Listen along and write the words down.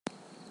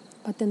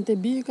Patente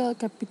B का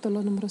capitolo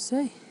numero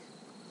 6,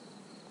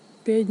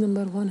 page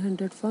number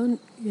 101,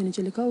 ये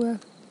नीचे लिखा हुआ है।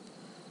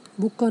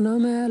 बुक का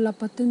नाम है La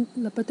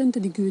Patente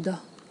di Guida,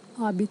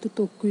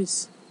 tutto quiz।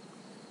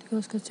 ठीक है,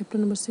 उसका चैप्टर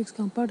नंबर 6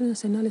 का हम पढ़ रहे हैं,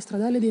 segnali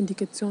stradali di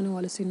Indicaazione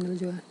वाले सिग्नल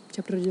जो है,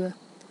 चैप्टर जो है।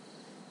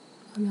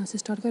 हम यहाँ से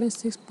स्टार्ट करें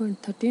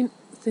 6.13,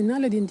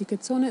 segnali di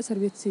Indicaazione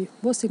servizi,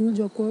 वो सिग्नल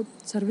जो आपको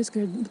सर्विस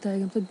के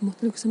बताएगा, मतलब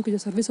मुख्तलिफ किस्म की जो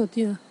सर्विस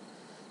होती है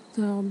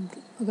ना,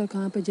 अगर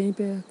कहाँ पे जहीं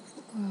पे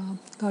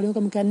गाड़ियों का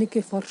मैकेनिक के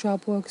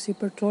वर्कशॉप हो, किसी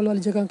पेट्रोल वाली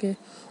जगह के,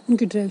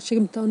 उनकी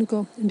डायरेक्शन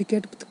उनको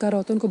इंडिकेट कर रहा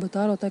होता है, उनको बता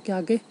रहा होता है कि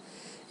आगे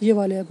ये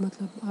वाले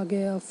मतलब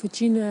आगे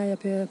ऑफिस है या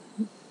फिर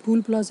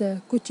टूल प्लाजा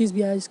है, कुछ चीज़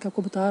भी है जिसका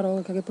आपको बता रहा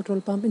होगा कि आगे पेट्रोल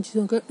पंप, इन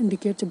चीज़ों का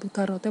इंडिकेट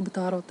कर रहा होता है,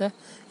 बता रहा होता है,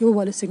 ये वो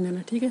वाले सिग्नल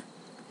है। ठीक है,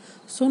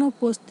 सोनो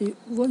पोस्टी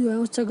वो जो है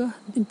उस जगह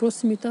इन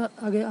प्रोसिमिता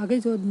आगे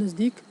जो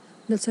नज़दीक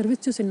नल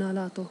सर्विस जो सिग्नल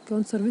आता हो कि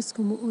उन सर्विस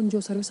को, उन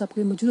जो सर्विस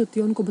आपके मौजूद होती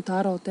है उनको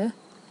बता रहा होता है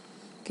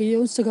कि ये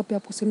उस जगह पे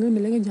आपको सिग्नल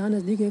मिलेंगे जहाँ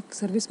नज़दीक एक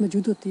सर्विस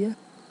मौजूद होती है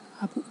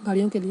आप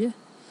गाड़ियों के लिए।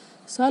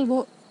 साल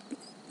वो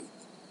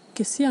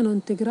किसी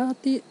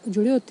अनोंतिग्राती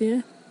जुड़े होते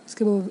हैं,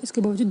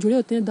 इसके बावजूद जुड़े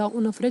होते हैं दा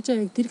उन फ्रेचा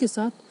एक तीर के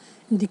साथ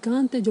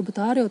इंडिकांत जो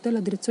बता रहे होते हैं,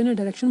 लादिरेक्शन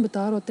डायरेक्शन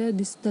बता रहे होते हैं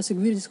द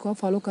सिग्वीर जिसको आप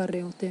फॉलो कर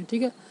रहे होते हैं।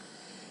 ठीक है,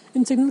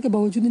 इन सिग्नल के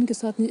बावजूद इनके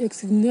साथ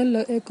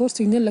एक और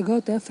सिग्नल लगा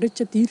होता है,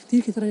 फ्रेच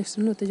तीर की तरह एक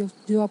सिग्नल होता है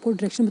जो आपको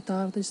डायरेक्शन बता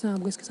रहा होता है। जैसे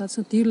आपको इसके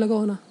साथ तीर लगा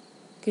होना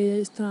कि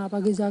इस तरह आप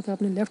आगे जाकर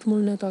आपने लेफ़्ट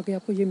मोड़ना है तो आगे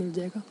आपको ये मिल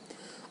जाएगा,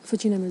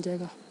 फचीना मिल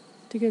जाएगा।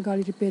 ठीक है,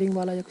 गाड़ी रिपेयरिंग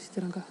वाला या किसी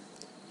तरह का,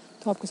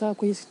 तो आपके साथ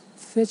कोई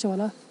फ्रेच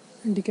वाला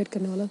इंडिकेट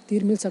करने वाला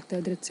तीर मिल सकता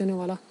है, डायरेक्शन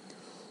वाला।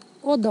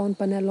 और डाउन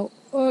पैनल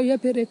और या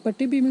फिर एक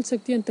पट्टी भी मिल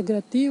सकती है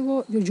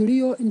इंटीग्रेटिव जो जुड़ी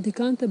हो,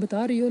 इंडिकांत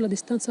बता रही हो, ला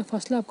डिस्टेंस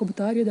फासला आपको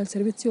बता रही है दल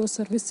सर्विस से, और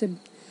सर्विस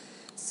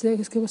से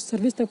इसके बाद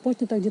सर्विस तक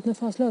पहुँचने तक जितना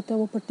फासला होता है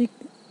वो पट्टी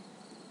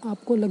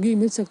आपको लगी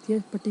मिल सकती है।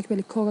 पट्टी पे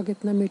लिखा होगा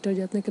कितना मीटर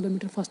या कितना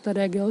किलोमीटर फासला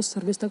रह गया उस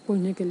सर्विस तक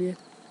पहुँचने के लिए।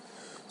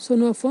 So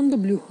no phone the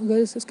blue, अगर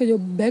इसका जो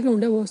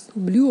बैकग्राउंड है वो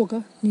ब्लू होगा,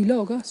 नीला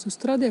होगा,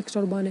 सुस्तरा दे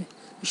एक्स्ट्रा उर्बान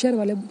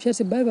शहर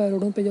से बाहर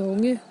रोडों पे जो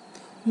होंगे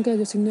उनका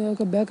जो सिग्नल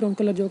का बैकग्राउंड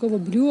कलर जो होगा वो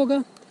ब्लू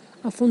होगा।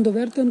 अफोन दो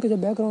वेरते उनका जो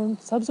बैकग्राउंड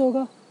सब्ज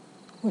होगा,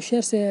 और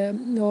शहर से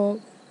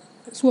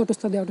सू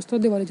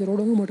ऑटोस्ट्रादे वाले जो रोड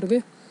होंगे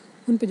मोटरवे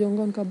उन पे जो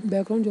होगा उनका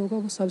बैकग्राउंड जो होगा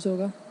वो सब्ज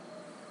होगा।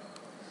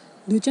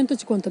 दूचेंतो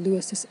चिकवंता दू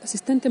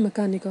असिस्टेंट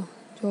मैकेनिका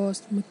जो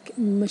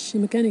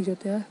मैकेनिक जो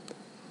होता है,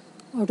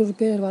 ऑटो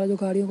रिपेयर वाला जो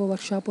गाड़ियों को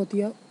वर्कशॉप होती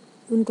है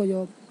उनको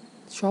जो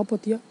शॉप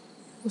होती है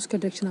उसका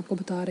डायरेक्शन आपको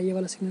बता रहा है ये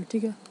वाला सिग्नल।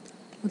 ठीक है,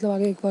 मतलब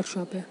आगे एक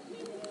वर्कशॉप है,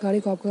 गाड़ी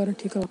को आपको अगर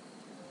ठीक करो।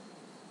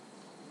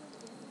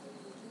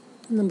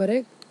 Number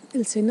 1,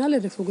 il segnale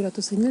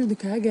raffigurato signal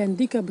दिखाया गया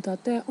इंडिका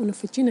बताता है उन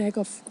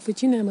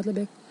ऑफिसिना है मतलब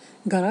एक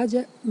गैराज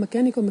है,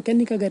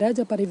 मैकेनिका गैराज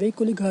है पर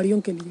व्हीकल गाड़ियों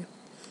के लिए।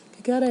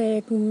 कह रहा है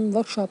एक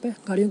वर्कशॉप है,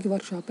 गाड़ियों की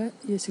वर्कशॉप है,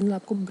 ये सिग्नल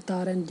आपको बता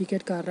रहा है,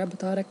 इंडिकेट कर रहा है,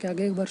 बता रहा है कि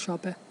आगे एक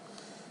वर्कशॉप है।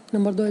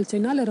 Number 2, il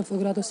segnale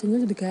raffigurato signal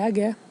जो दिखाया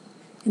गया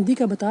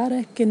इंडिका बता रहा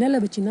है कि nella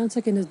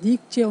vicinanza के नज़दीक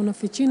चे उन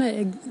ऑफिसिना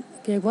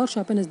एक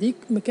वर्कशॉप है नज़दीक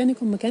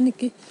मैकेनिक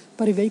की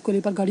पर व्हीकल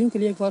पर गाड़ियों के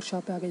लिए एक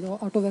वर्कशॉप है, आगे जो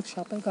ऑटो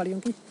वर्कशॉप है गाड़ियों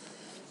की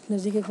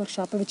नज़दीक एक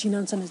वर्कशॉप है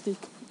विचिनांसा नज़दीक।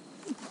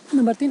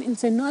 Number 3, il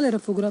segnale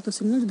raffigurato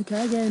signal जो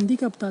दिखाया गया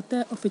इंडिका बताता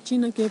है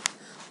ऑफिसिना के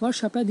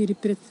वर्कशॉप है दी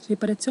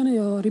रिपेरेzione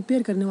और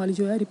रिपेयर करने वाली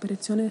जो है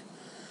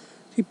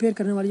रिपेयर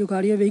करने वाली जो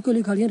गाड़ियाँ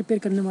व्हीकल गाड़ियाँ रिपेयर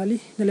करने वाली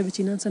नले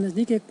विचिनांसा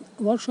नज़दीक एक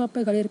वर्कशॉप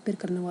है गाड़ियाँ रिपेयर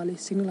करने वाली।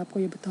 सिग्नल आपको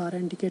ये बता रहा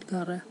है, इंडिकेट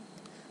कर रहा है।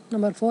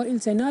 Number 4, il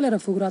segnale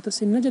raffigurato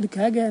signal जो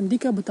दिखाया गया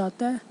इंडिका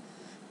बताता है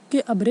कि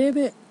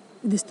अब्रेवे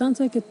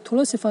डिस्टेंस के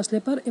थोड़े से फासले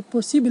पर एक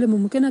पॉसिबल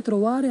मुमकिन है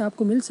त्रोवार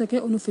आपको मिल सके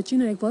उन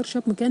ऑफिसिना एक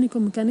वर्कशॉप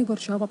मैकेनिक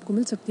वर्कशॉप आपको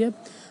मिल सकती है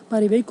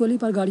पर व्हीकल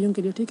पर गाड़ियों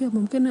के लिए। ठीक है,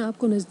 मुमकिन है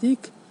आपको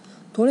नज़दीक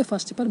थोड़े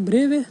फासले पर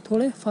ब्रेवे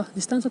थोड़े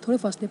डिस्टेंस थोड़े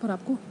फासले पर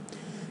आपको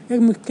एक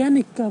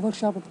मैकेनिक का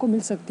वर्कशॉप आपको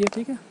मिल सकती है।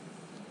 ठीक है,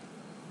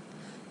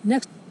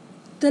 नेक्स्ट,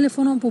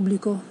 टेलीफोन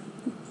पब्लिको,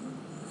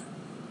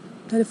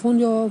 टेलीफोन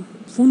जो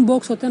फ़ोन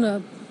बॉक्स होता है ना,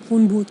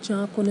 फ़ोन बूथ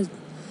जहाँ आपको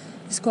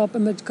इसको आप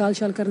कॉल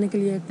शाल करने के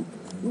लिए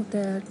होता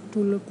है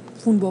टूल,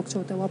 फ़ोन बॉक्स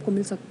होता है वो आपको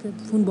मिल सकते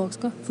हैं। फ़ोन बॉक्स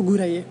का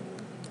फिगूरा ये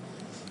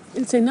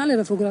il segnale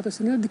raffigurato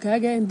सिग्नल दिखाया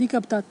गया इंडिका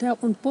बताता है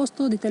उन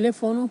पोस्टो दी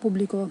टेलीफोनो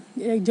पब्लिको,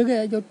 एक जगह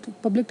है जो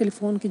पब्लिक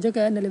टेलीफोन की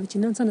जगह है नले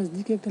विचिनांसा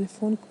नज़दीक एक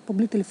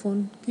पब्लिक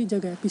टेलीफोन की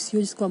जगह है, PCO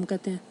जिसको हम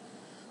कहते हैं,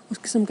 उस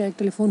किस्म का एक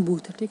टेलीफोन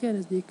बूथ है। ठीक है,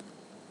 नज़दीक।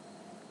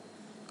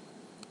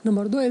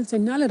 Number 2, il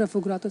segnale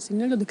raffigurato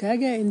signal जो दिखाया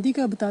गया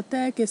इंडिका बताता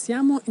है कि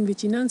siamo in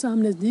vicinanza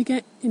हम नज़दीक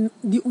हैं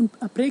di un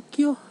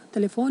apparecchio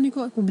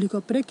telefonico pubblico।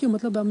 apparecchio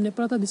मतलब हमने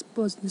पढ़ा था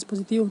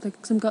डिस्पोजिटिव होता है,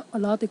 किस्म का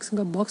आलात, एक किस्म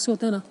का बॉक्स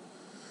होता है ना,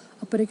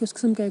 apparecchio उस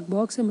किस्म का एक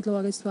बॉक्स है, मतलब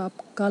आगे इस पर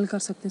आप कॉल कर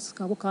सकते हैं,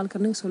 इसका आपको कॉल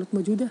करने की सहूलत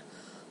मौजूद है।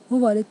 वो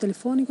वाले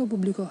टेलीफोनिको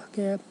पब्लिको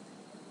के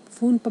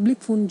फ़ोन पब्लिक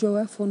फ़ोन जो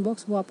है फ़ोन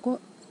बॉक्स वो आपको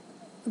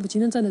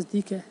विचिनांसा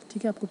नज़दीक है।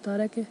 ठीक है, आपको बता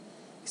रहा है कि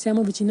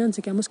siamo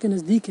vicinanza कि हम उसके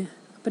नज़दीक हैं,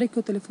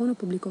 apparecchio telefono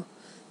pubblico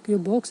कि जो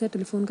बॉक्स है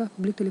टेलीफोन का,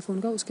 पब्लिक टेलीफोन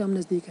का, उसके हम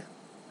नज़दीक है।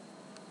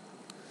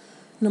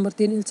 Number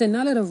 3, il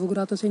segnale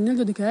raffigurato signal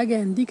जो दिखाया गया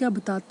इंडिका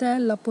बताता है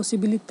ला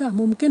पॉसिबिलिटा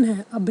मुमकिन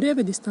है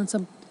अब्रेवे डिस्टेंस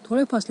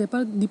थोड़े फासले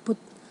पर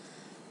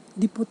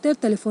di poter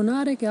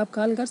telefonare, che आप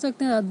कॉल कर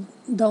सकते हैं,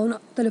 da un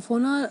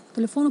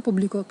telefono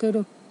pubblico,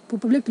 che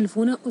public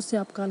telephone है, उससे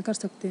आप कॉल कर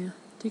सकते हैं,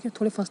 ठीक है।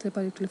 थोड़े फासले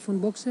पर एक टेलीफोन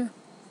बॉक्स है,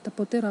 तब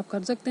पोतर आप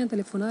कर सकते हैं,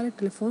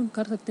 टेलीफोन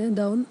कर सकते हैं,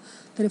 डाउन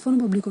टेलीफोन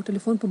पब्लिको,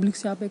 टेलीफोन पब्लिक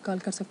से आप एक कॉल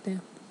कर सकते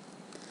हैं।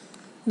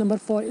 Number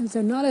 4, il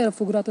segnale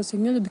raffigurato,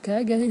 signal जो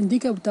दिखाया गया है हिंदी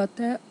का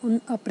बताता है उन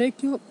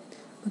aprecchio,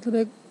 मतलब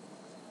एक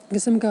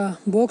किस्म का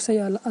बॉक्स है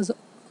या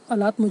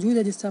आलात मौजूद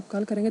है जिससे आप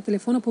कॉल करेंगे।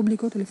 टेलीफोन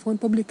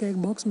पब्लिक का एक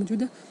बॉक्स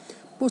मौजूद है।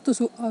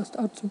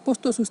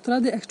 पोस्तो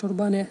स्ट्रादा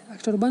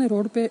एक्स्ट्राबाने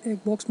रोड पे एक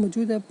बॉक्स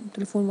मौजूद है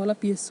टेलीफोन वाला,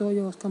 PSO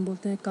या उसका हम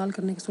बोलते हैं, कॉल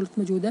करने की सहूलत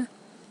मौजूद है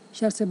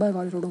शहर से बाहर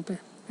वाले रोडों पे।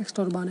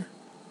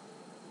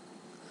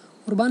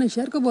 उर्बाने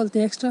शहर को बोलते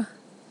हैं, एक्स्ट्रा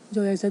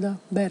जो है ज़्यादा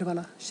बाहर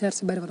वाला, शहर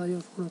से बाहर वाला जो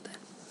रोड होता है।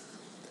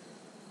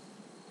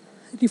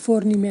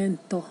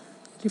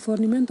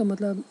 रिफोर्निमेंटो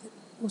मतलब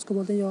उसको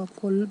बोलते हैं जो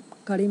आपको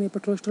गाड़ी में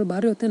पेट्रोल स्टोर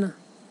बाहर होते हैं ना,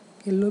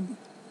 कि लोग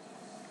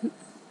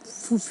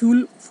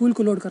फ्यूल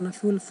को लोड करना,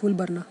 फ्यूल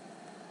भरना,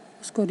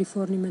 उसको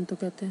रिफोर्निमेंटो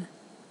कहते हैं।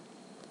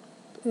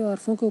 तो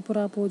हरफों के ऊपर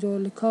आप वो जो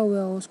लिखा हुआ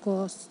है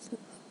उसको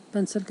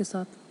पेंसिल के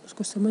साथ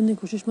उसको समझने की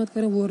कोशिश मत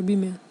करें, वो अरबी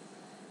में है,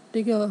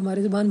 ठीक है,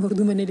 हमारी ज़बान में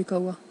उर्दू में नहीं लिखा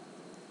हुआ।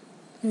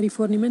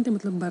 रिफोर्निमेंट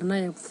मतलब भरना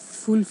है,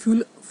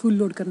 फ्यूल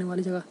लोड करने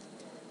वाली जगह,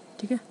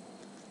 ठीक है।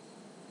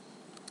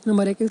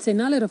 Number 1, il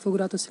segnale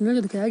raffigurato, signal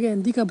जो दिखाया गया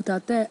हिंदी का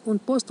बताता है उन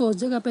पोस्ट उस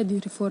जगह पे दी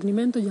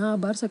रिफोर्निमेंट, तो यहाँ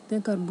भर सकते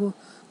हैं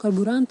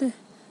कार्बुरांते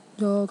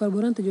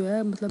जो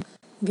है मतलब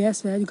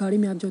गैस है, गाड़ी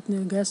में आप जो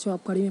इतने गैस जो आप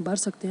गाड़ी में भर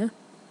सकते हैं,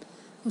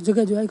 उस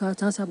जगह जो है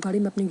जहाँ से आप गाड़ी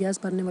में अपनी गैस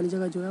भरने वाली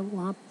जगह जो है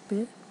वहाँ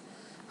पे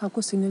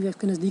आपको सिग्नल,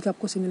 इसके नज़दीक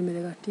आपको सिग्नल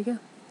मिलेगा, ठीक है।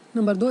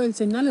 Number 2, il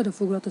segnale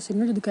raffigurato,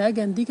 signal जो दिखाया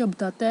गया हिंदी का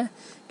बताता है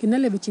कि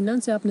nelle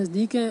vicinanze आप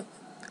नज़दीक हैं,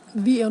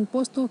 vi è un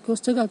posto कि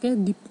उस जगह के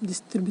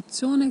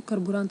distribuzione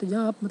carburante,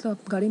 जहाँ आप मतलब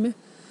गाड़ी में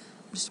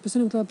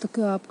डिस्ट्रीब्यूशन मतलब तक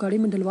आप गाड़ी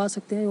में डलवा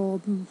सकते हैं,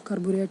 वो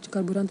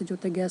कार्बोरेंट जो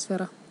होता है गैस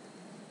वगैरह,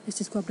 इस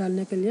चीज़ को आप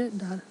डालने के लिए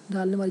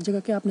डालने वाली जगह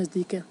के आप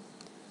नज़दीक है,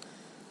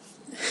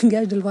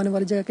 गैस डलवाने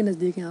वाली जगह के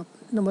नज़दीक हैं आप।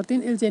 Number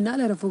 3, il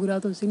segnale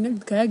raffigurato, signal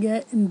दिखाया गया है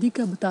हिंदी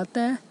का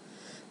बताता है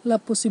la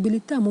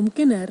possibilità,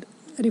 मुमकिन है,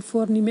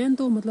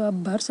 रिफोर्निमेंटो मतलब आप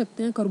भर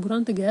सकते हैं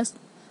कार्बुरांत गैस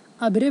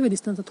a breve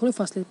distanza, थोड़े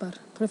फासले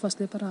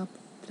पर आप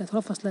थोड़ा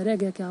फासला रह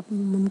गया कि आप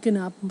मुमकिन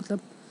है आप मतलब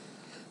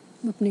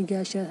अपनी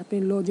गैस या अपनी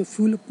लो जो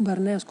फ्यूल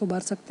भरना है उसको भर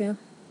सकते हैं,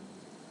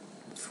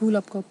 फ्यूल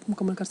आपको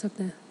मुकम्मल कर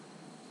सकते हैं।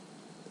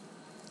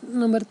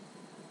 Number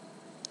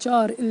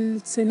 4,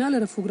 il segnale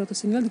raffigurato,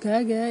 signal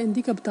दिखाया गया है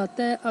हिंदी का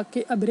बताता है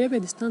कि a breve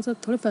distanza,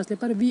 थोड़े फासले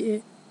पर vi è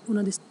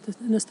una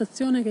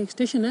stazione, का एक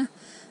स्टेशन है,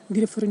 di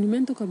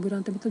rifornimento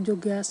carburante, मतलब जो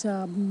गैस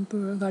या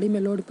गाड़ी में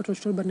लोड पेट्रोल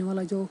स्टोर भरने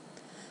वाला जो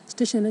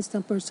स्टेशन है, जिस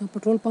तरह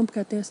पेट्रोल पंप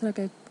कहते हैं, इस तरह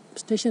का एक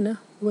स्टेशन है,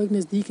 वो एक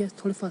नज़दीक है,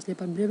 थोड़े फासले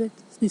पर, ब्रेवे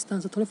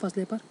डिस्टेंस, थोड़े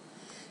फासले पर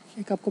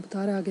एक आपको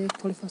बता रहा है आगे,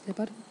 थोड़े फासले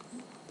पर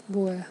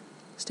वो है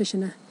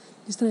स्टेशन है।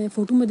 जिस तरह ये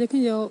फ़ोटो में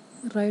देखें, जो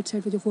राइट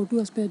साइड पे जो फ़ोटो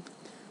है उस पर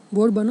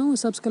बोर्ड बना हुआ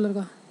सब्ज़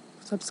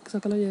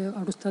कलर ये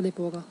आडुस्ता दे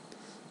होगा,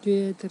 जो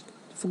ये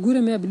फिगूर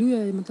में ब्लू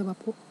है, मतलब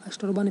आपको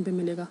एक्स्ट्राबाने पे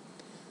मिलेगा।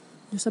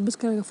 जो सब्ज़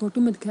कलर का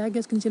फ़ोटो में दिखाया गया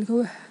इसके नीचे लिखा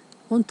हुआ है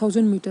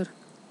 1000 मीटर,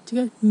 ठीक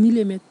है,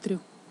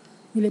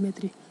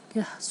 मिलीमेट्री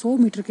के 100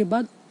 मीटर के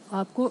बाद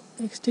आपको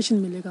एक स्टेशन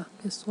मिलेगा,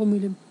 100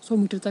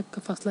 मीटर तक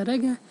का फासला रह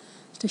गया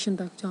स्टेशन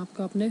तक, जहाँ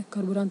आपको अपने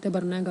कार्बुरांते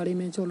भरना है गाड़ी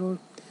में, जो लोड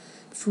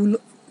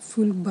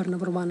फ्यूल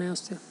भरवाना है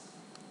उससे।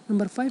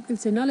 Number 5, il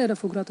segnale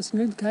raffigurato,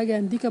 signal दिखाया गया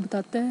हिंदी का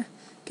बताता है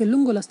कि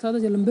lungo la strada,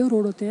 जो लंबे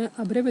रोड होते हैं,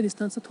 a breve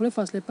distanza, थोड़े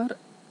फासले पर,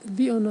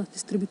 vi è una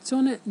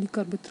distribuzione di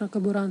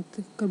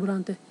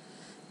carburante,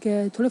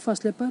 के थोड़े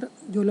फासले पर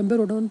जो लंबे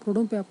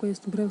रोडों पे आपको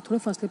थोड़े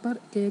फासले पर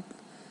के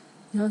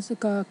यहाँ से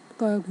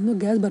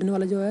गैस भरने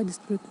वाला जो है,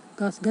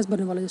 गैस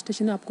भरने वाला जो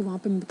स्टेशन है, आपको वहाँ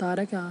पे बता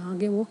रहा है कि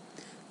आगे वो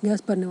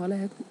गैस भरने वाला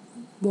है,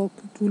 वो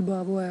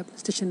है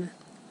स्टेशन है,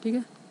 ठीक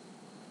है।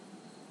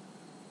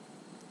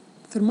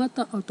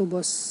 fermata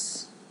autobus,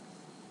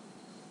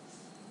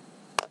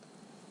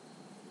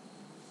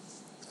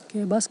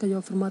 के बस का जो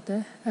फरमाता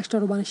है, एक्स्ट्रा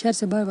उर्बान शहर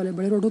से बाहर वाले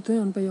बड़े रोड होते हैं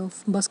उन पे जो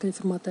बस का जो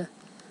फरमाता है,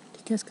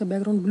 ठीक है। इसका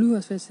बैकग्राउंड ब्लू है,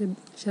 इस वजह से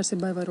शहर से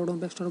बाहर वाले रोडों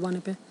पे एक्स्ट्रा उर्बाने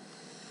पे।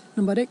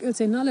 Number 1, il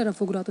segnale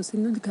raffigurato,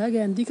 signal दिखाया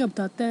गया हिंदी का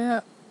बताता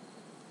है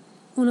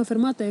una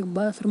fermata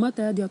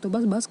है di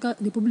autobus, बस का,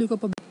 रिपब्लिको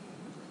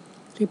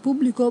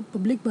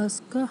पब्लिक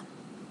बस का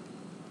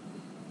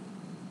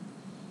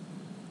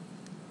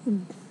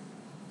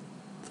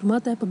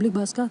फरमाता है, पब्लिक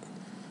बस का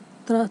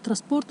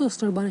ट्रांसपोर्ट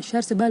स्ट्राबाने,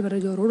 शहर से बाहर वाले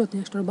जो रोड होते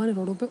हैं स्ट्राबाने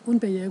रोडों पे, उन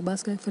पे ये एक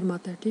बस का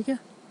फरमाता है, ठीक है।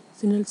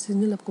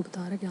 सिग्नल आपको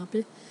बता रहा है कि यहाँ पे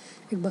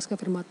एक बस का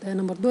फरमाता है।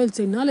 Number 2, il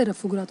segnale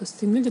raffigurato,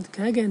 signal जो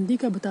दिखाया गया हिंदी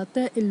का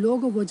बताता है इन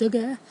लोग वो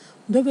जगह है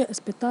dove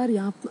aspettare,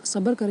 यहाँ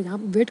सब्र करें, यहाँ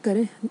वेट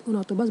करें, उन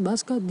ऑटोबस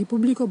बस का, दी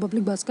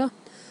पब्लिक बस का,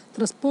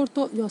 ट्रांसपोर्ट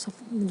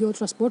जो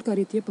ट्रांसपोर्ट कर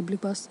रही थी पब्लिक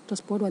बस,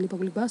 ट्रांसपोर्ट वाली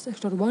पब्लिक बस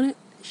एक्स्ट्रा उर्बाने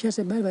शहर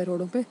से बाहर वाले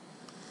रोडों पे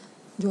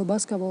जो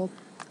बस का वो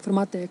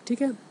फरमाता है,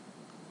 ठीक है।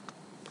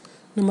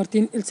 Number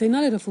 3, il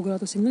segnale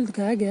raffigurato, signal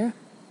दिखाया गया है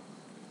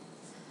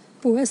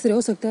वो ऐसे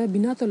हो सकता है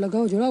बिना तो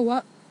लगाओ जुड़ा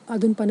हुआ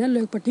ad un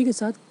pannello, एक पट्टी के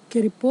साथ,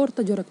 कि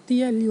रिपोर्ट जो रखती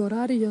है ली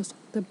orario,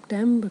 जो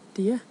टाइम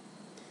रखती है,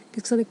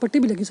 इसके साथ एक पट्टी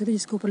भी लगी होती है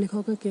जिसके ऊपर लिखा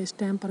होगा कि इस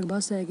टाइम पर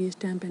बस आएगी, इस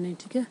टाइम पे नहीं,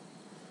 ठीक है।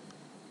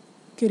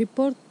 कि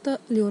रिपोर्ट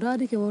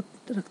लियोरारी के वो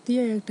रखती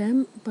है एक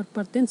टाइम पर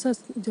परतेंसा,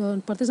 जो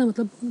परतेंसा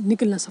मतलब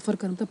निकलना, सफ़र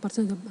करना, मतलब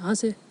परतेंसा जब यहाँ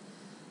से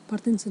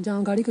परतेंसा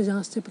जहाँ गाड़ी का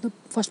जहाँ से मतलब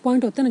फर्स्ट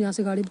पॉइंट होता है ना, जहाँ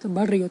से गाड़ी मतलब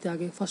बढ़ रही होती है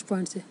आगे, फर्स्ट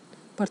पॉइंट से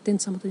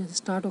परतेंसा मतलब जहाँ से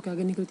स्टार्ट होकर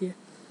आगे निकलती है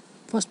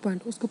फर्स्ट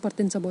पॉइंट, उसको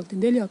परतेंसा बोलते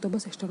हैं। ले लिया तो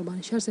बस एक्स्ट्रा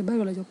उर्बानी शहर से बाहर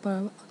वाला जो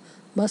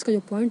बस का जो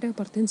पॉइंट है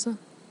परतेंसा,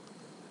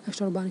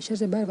 एक्स्ट्रा उर्बानी शहर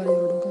से बाहर वाले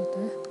रोडों का होता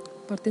है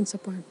परतेंसा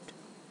पॉइंट।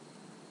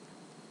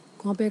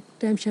 वहाँ पे एक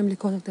टाइम शैम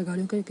लिखा हो सकता है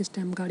गाड़ियों का, किस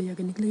टाइम गाड़ी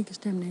आगे निकलेगी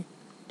किस टाइम नहीं,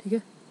 ठीक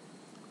है।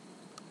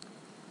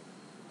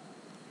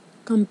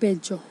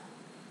 कंपेजो,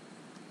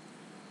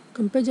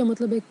 कंपेजो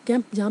मतलब एक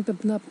कैंप जहाँ पे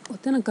अपना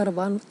होता है ना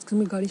कारवान,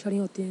 उसमें गाड़ी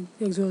शाड़ियाँ होती हैं,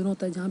 एक जोन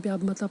होता है जहाँ पे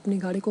आप मतलब अपनी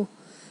गाड़ी को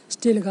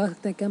स्टे लगा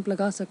सकते हैं, कैंप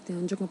लगा सकते हैं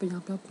उन जगहों पे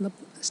जहाँ पे आप मतलब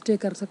स्टे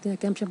कर सकते हैं,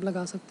 कैंप शैम्प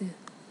लगा सकते हैं।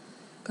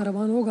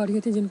 कारवान वो गाड़ियाँ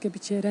होती हैं जिनके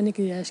पीछे रहने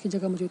की रिहाइश की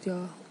जगह मौजूद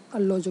है,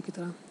 अल्लोजो की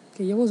तरह,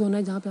 कि ये वो जोन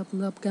है जहाँ पे आप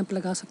मतलब कैंप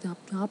लगा सकते हैं,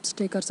 जहाँ आप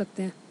स्टे कर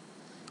सकते हैं।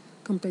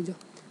 कंपेजो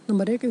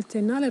number 1 il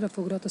segnale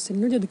raffigurato,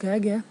 signal जो दिखाया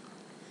गया है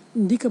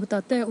इंडिका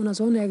बताता है una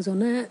zona, एक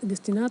जोन है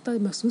destinata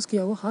महसूस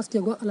किया हुआ, खास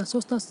किया हुआ अला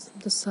सोस्ता,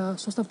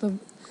 सोस्ता मतलब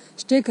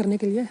स्टे करने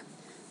के लिए,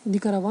 दी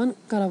करावान,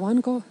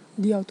 करावान को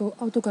दी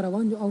ऑटो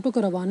करावान, जो ऑटो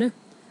करावान है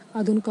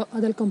अदल का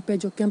अदल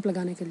कंपेजो कैंप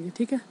लगाने के लिए,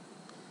 ठीक है।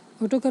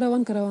 ऑटो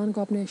करावान, करावान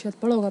को आपने शायद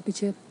पढ़ा होगा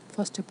पीछे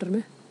फर्स्ट चैप्टर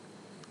में।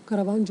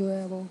 करावान जो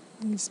है वो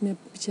इसमें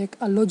पीछे एक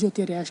अल्लोज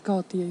होती है, रिहाइश का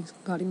होती है इस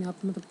गाड़ी में,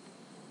 आप मतलब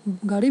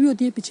गाड़ी भी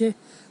होती है पीछे,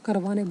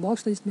 करावान एक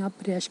बॉक्स है जिसमें आप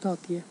रिहाइश का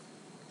होती है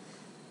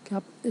कि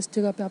आप इस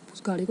जगह पे आप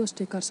उस गाड़ी को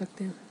स्टे कर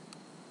सकते हैं।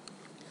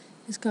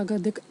 इसका अगर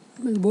देख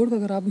बोर्ड का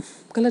अगर आप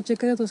कलर चेक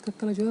करें तो इसका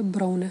कलर जो है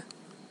ब्राउन है,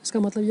 इसका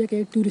मतलब यह कि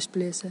एक टूरिस्ट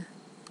प्लेस है,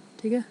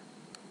 ठीक है,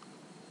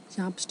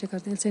 जहाँ आप स्टे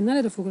करते हैं।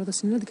 सेनारे रफूगा तो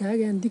सिग्नल दिखाया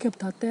गया हिंदी का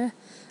बताता है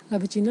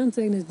लविचिनन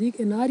से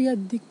नज़दीक एनारिया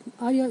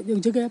आर्या एक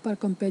जगह है पर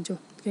कंपेजो,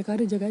 एक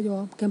आर्य जगह है जो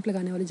आप कैंप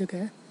लगाने वाली जगह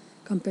है,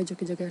 कंपेजो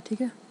की जगह है,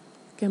 ठीक है,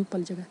 कैंप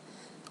वाली जगह।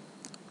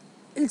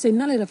 इन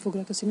सिग्नल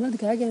रफूगा तो सिग्नल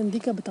दिखाया गया हिंदी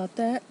का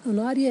बताता है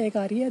अनारिया एक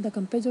आर्य द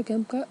कंपेजो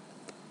कैंप का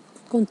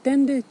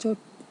कंटेंट, जो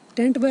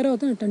टेंट वगैरह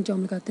होते हैं ना, टेंट जो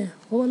हम लगाते हैं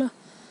वो वाला,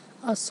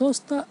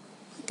 असोस्ता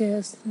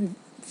के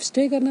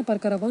स्टे करना पर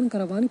करावान,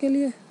 करावान के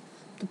लिए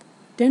तो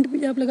टेंट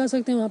भी आप लगा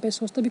सकते हैं वहाँ पे,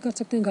 सोस्ता भी कर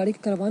सकते हैं गाड़ी के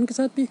करावान के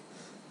साथ भी।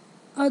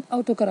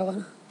 ऑटो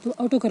करावान, तो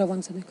ऑटो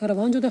करावान से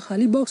करावान जो होता है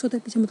खाली बॉक्स होता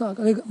है पीछे, मतलब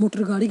अगर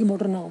मोटर गाड़ी की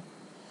मोटर ना हो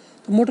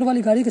तो मोटर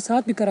वाली गाड़ी के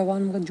साथ भी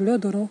करावान मतलब जुड़े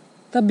दोनों,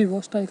 तब भी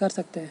वो स्टे कर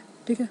सकते हैं,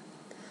 ठीक है।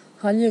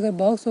 खाली अगर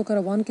बॉक्स हो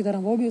करावान की तरह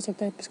वो भी हो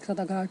सकता है, इसके साथ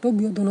अगर ऑटो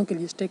भी हो, दोनों के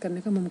लिए स्टे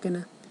करने का मुमकिन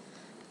है,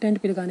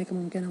 टेंट भी लगाने का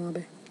मुमकिन है वहाँ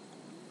पे।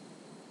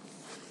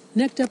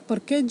 नेक्स्ट है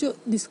parcheggio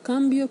di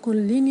scambio con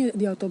linee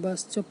di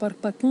autobus, जो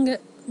पार्किंग है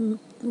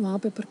वहाँ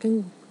पे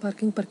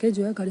पार्किंग parcheggio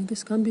जो है गाड़ियों की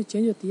स्कैम्बियो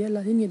चेंज होती है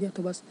ला linea di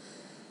autobus,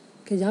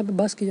 कि जहाँ पे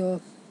बस की जो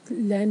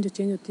लाइन जो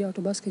चेंज होती है,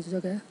 ऑटोबस की जो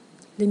जगह है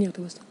linea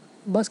autobus,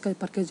 बस का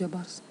parcheggio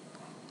है,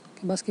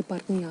 बस की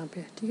पार्किंग यहाँ पे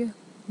है, ठीक है,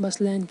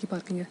 बस लाइन की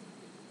पार्किंग है,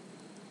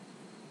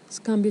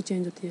 स्कैम्बियो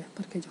चेंज होती है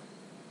parcheggio।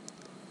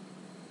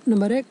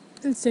 Number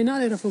 1 il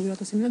segnale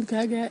raffigurato, signal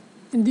दिखाया गया है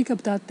हिंदी का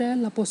बताता है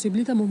ला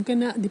पॉसिबिलिटी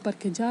मुमकिन है दी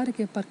parcheggiare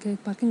के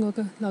पार्किंग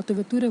होकर ला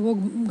autovetture वो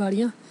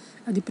गाड़ियाँ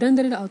दी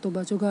prendere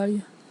l'autobus, जो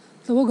गाड़ियाँ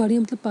तो वो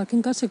गाड़ियाँ मतलब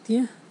पार्किंग कर सकती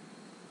हैं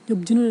जो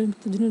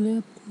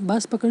जिन्होंने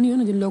बस पकड़नी हो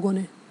ना, जिन लोगों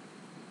ने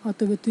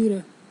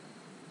autovetture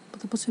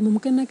मतलब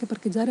मुमकिन है कि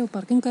parcheggiare वो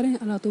पार्किंग करें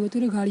ला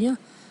autovetture गाड़ियाँ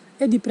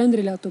दी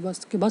prendere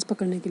l'autobus के बस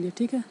पकड़ने के लिए,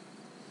 ठीक है।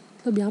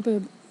 मतलब यहाँ पे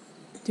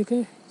ठीक है,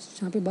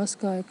 यहाँ पे बस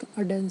का एक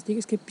अड्डा है नज़दीक,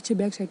 इसके पीछे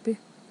बैक साइड पे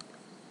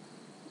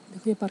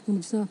देखिए पार्किंग,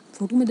 जैसा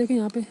फोटो में देखें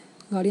यहाँ पे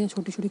गाड़ियाँ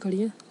छोटी छोटी खड़ी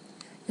हैं,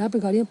 यहाँ पे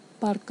गाड़ियाँ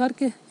पार्क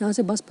करके यहाँ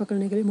से बस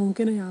पकड़ने के लिए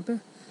मुमकिन है, यहाँ पे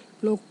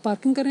लोग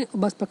पार्किंग करें और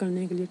बस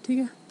पकड़ने के लिए, ठीक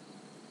है।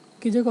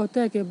 कि जगह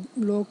होता है कि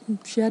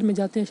लोग शहर में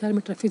जाते हैं, शहर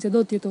में ट्रैफिक ज़्यादा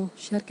होती है तो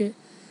शहर के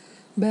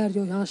बाहर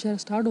जो यहाँ शहर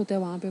स्टार्ट होता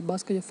है वहाँ पे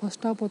बस का जो फर्स्ट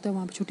स्टॉप होता है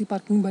वहाँ पे छोटी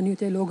पार्किंग बनी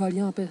होती है, लोग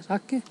गाड़ियाँ वहाँ पे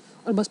रख के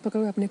और बस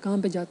पकड़ के अपने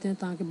काम पे जाते हैं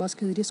ताकि बस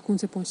के ज़रिए सुकून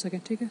से पहुँच सकें,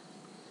 ठीक है।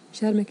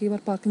 शहर में कई बार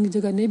पार्किंग की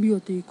जगह नहीं भी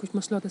होती, कुछ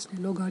मसला होता है,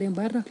 इसलिए लोग गाड़ियाँ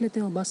बाहर रख लेते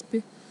हैं और बस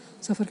पे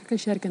सफ़र करके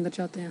शहर के अंदर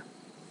जाते हैं।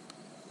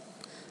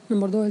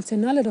 Number 2 il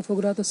segnale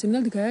raffigurato,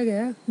 signal दिखाया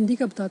गया है हिंदी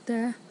का बताता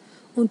है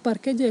उन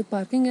parcheggio एक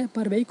पार्किंग है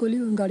पर veicoli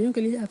उन गाड़ियों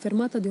के लिए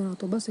fermata di un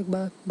autobus, एक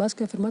बस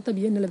का fermata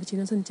भी है nella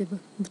vicinanza, नीचे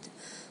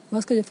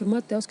बस का जो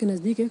fermata है उसके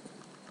नज़दीक एक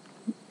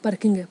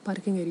पार्किंग है,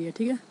 पार्किंग एरिया,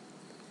 ठीक है।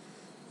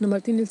 Number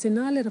 3 il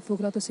segnale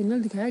raffigurato,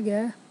 signal दिखाया गया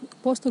है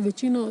posto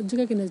vicino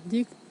जगह के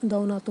नज़दीक da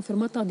un auto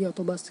fermata di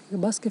autobus,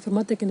 बस के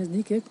fermata के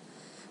नज़दीक एक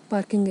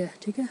पार्किंग है,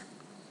 ठीक है,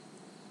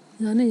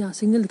 यानी यहाँ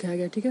सिग्नल दिखाया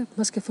गया है, ठीक है,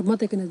 बस के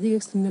fermata के नज़दीक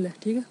एक सिग्नल है,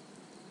 ठीक है।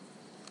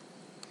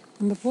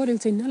 Number 4 il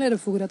segnale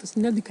raffigurato,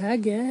 signal दिखाया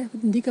गया है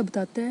हिंदी का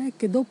बताता है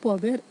कि दो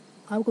पॉवेर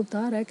आपको बता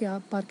रहा है कि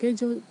आप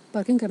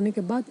पार्किंग करने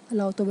के बाद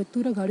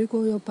autovetture गाड़ी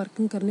को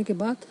पार्किंग करने के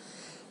बाद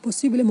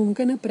पॉसिबल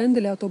मुमकिन है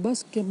prendere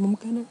l'autobus के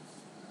मुमकिन है,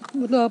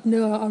 मतलब आपने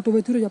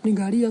autovetture जो अपनी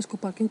गाड़ी है उसको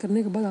पार्किंग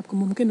करने के बाद आपको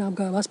मुमकिन है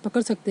आप बस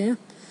पकड़ सकते हैं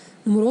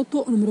नंबर 8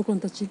 और नंबर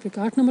 45,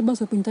 8 नंबर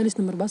बस और 45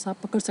 नंबर बस आप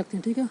पकड़ सकते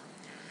हैं, ठीक है।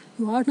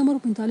 8 नंबर और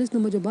 45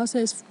 नंबर जो बस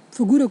है इस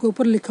फिगूर के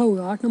ऊपर लिखा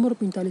हुआ है 8 नंबर और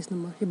 45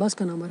 नंबर, ये बस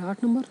का नंबर है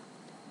 8 नंबर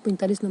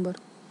 45 नंबर।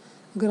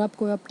 अगर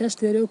आपको आप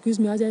टेस्ट दे रहे हो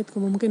क्विज़ में आ जाए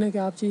तो मुमकिन है कि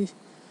आप चीज़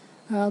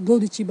 2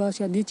 दीची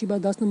बस या दीची बस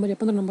 10 नंबर या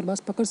 15 नंबर बस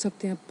पकड़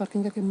सकते हैं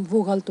पार्किंग करके,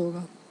 वो गलत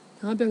होगा।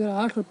 यहाँ पे अगर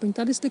 8 और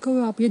 45 लिखा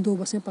हुआ है आप ये 2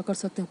 बसें पकड़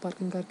सकते हैं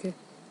पार्किंग करके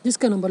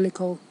जिसका नंबर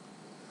लिखा हो।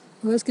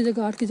 अगर इसकी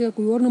जगह 8 की जगह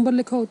कोई और नंबर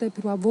लिखा होता है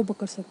फिर आप वो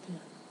पकड़ सकते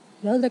हैं।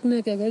 याद रखना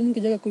है कि अगर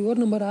इनकी जगह कोई और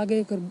नंबर आ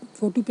गए, अगर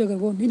फ़ोटो पे अगर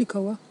वो नहीं लिखा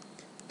हुआ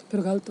तो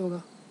फिर गलत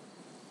होगा।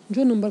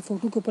 जो नंबर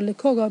फ़ोटो के ऊपर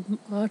लिखा होगा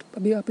 8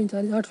 अभी आप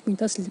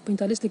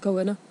 45 लिखा हुआ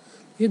है ना,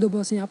 ये 2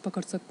 बसें आप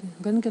पकड़ सकते हैं।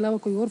 अगर इनके अलावा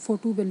कोई और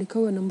फ़ोटो पे लिखा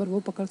हुआ है नंबर वो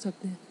पकड़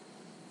सकते हैं,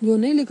 जो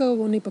नहीं लिखा हुआ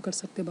वो नहीं पकड़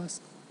सकते,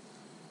 बस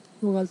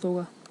वो गलत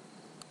होगा।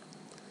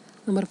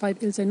 Number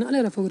 5 il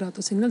segnale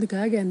raffigurato, segnale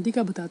दिखाया गया हिंदी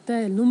का बताता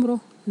है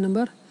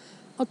नंबर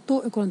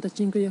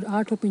 8:45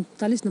 8 और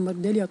 45 नंबर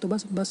दे लिया तो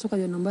बस बसों का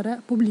जो नंबर है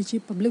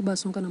पब्लिक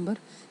बसों का नंबर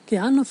कि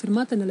hanno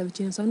fermate nella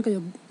vicinanza, उनका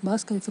जो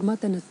बस का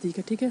फरमाता है नज़दीक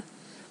है, ठीक है।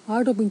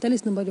 8 और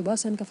 45 नंबर जो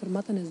बस है इनका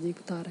फरमाता नज़दीक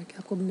बता रहा है कि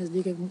आपको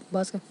नज़दीक है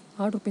बस का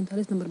 8 और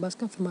 45 नंबर बस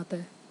का फरमाता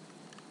है।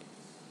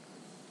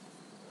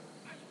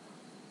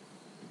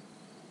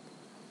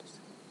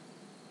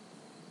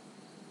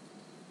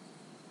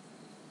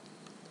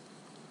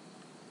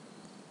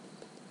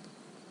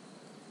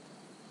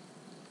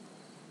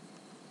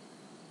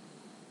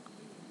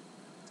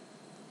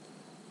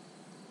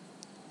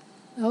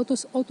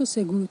 ऑटो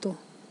सेगुइतो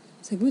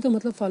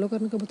मतलब फॉलो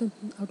करने का मतलब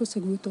ऑटो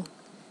सेगुइतो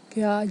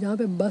क्या यहाँ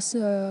पे बस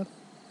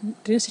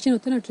ट्रेन स्टेशन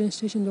होता है ना, ट्रेन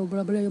स्टेशन जो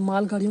बड़ा बड़े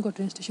माल गाड़ियों का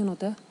ट्रेन स्टेशन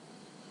होता है,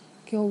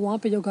 कि वहाँ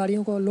पे जो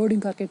गाड़ियों को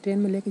लोडिंग करके ट्रेन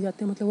में लेके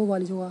जाते हैं, मतलब वो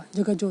वाली जो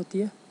जगह जो होती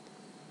है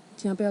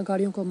जहाँ पे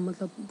गाड़ियों को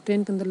मतलब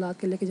ट्रेन के अंदर लाद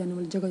के लेके जाने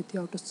वाली जगह होती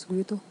है ऑटो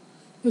सेगुइतो,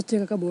 उस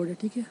जगह का बोर्ड है,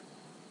 ठीक है।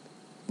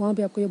 वहाँ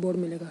पे आपको ये बोर्ड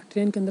मिलेगा।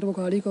 ट्रेन के अंदर वो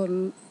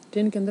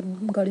ट्रेन के अंदर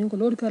गाड़ियों को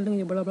लोड कर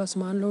लेंगे, बड़ा बड़ा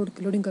सामान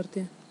लोडिंग करते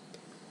हैं,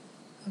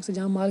 अक्सर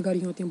जहाँ माल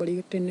गाड़ियाँ होती हैं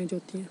बड़ी ट्रेनें जो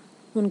होती हैं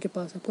उनके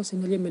पास आपको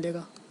सिग्नल ये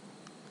मिलेगा।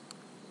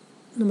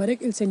 Number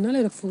 1 il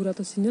segnale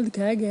raffigurato, signal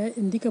दिखाया गया है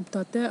हिंदी का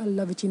बताता है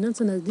अल्ला विचिना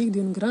से नज़दीक दी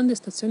उन ग्रांड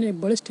स्टेशन,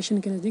 एक बड़े स्टेशन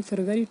के नज़दीक,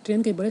 फेरोवेरी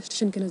ट्रेन के बड़े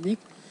स्टेशन के नज़दीक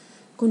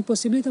कौन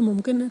पॉसिबिलिटी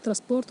मुमकिन है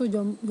ट्रांसपोर्ट, तो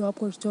जो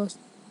आपको जो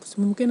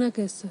मुमकिन है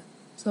कि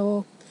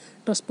वो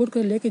ट्रांसपोर्ट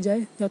कर लेके जाए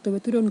या तो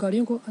बेहतर उन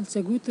गाड़ियों को अल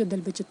seguito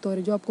del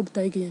viaggiatore जो आपको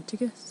बताई गई हैं,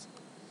 ठीक है।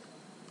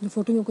 जो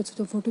फ़ोटो में कुछ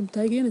जो फ़ोटो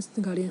बताई गई है ना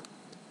गाड़ियाँ,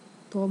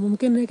 तो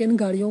मुमकिन है कि इन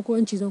गाड़ियों को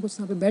इन चीज़ों को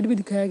यहाँ पे बेड भी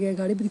दिखाया गया है,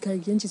 गाड़ी भी दिखाई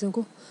गई, इन चीज़ों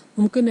को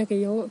मुमकिन है कि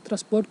ये वो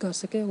ट्रांसपोर्ट कर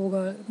सके, वो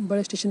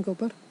बड़े स्टेशन के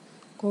ऊपर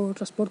को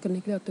ट्रांसपोर्ट करने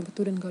के लिए तो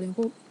बेहतर इन गाड़ियों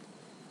को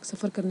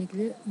सफ़र करने के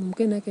लिए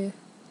मुमकिन है कि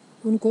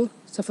उनको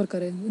सफ़र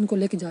करें, इनको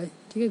लेके जाए,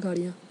 ठीक है।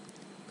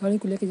 गाड़ी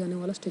को लेके जाने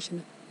वाला स्टेशन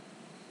है।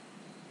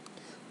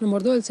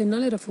 Number 2 il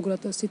segnale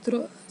raffigurato,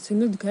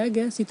 signal दिखाया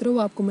गया सित्रो वो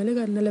आपको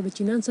मिलेगा नella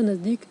vicinanza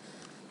नज़दीक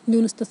di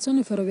una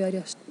stazione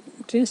ferroviaria,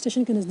 train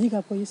station के नज़दीक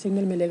आपको ये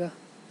सिग्नल मिलेगा।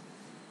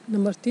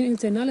 Number 3 il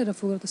segnale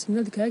raffigurato,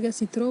 signal दिखाया गया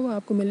सित्रो वो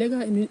आपको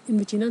मिलेगा इन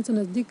vicinanza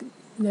नज़दीक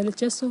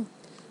nell'accesso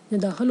जहाँ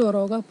दाखिल हो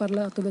रहा होगा पर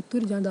ला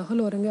autovetture, जहाँ दाखिल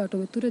हो रहेंगे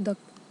autovetture the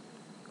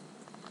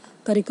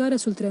caricare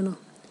sul treno,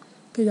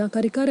 कि जहाँ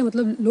caricare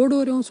मतलब लोड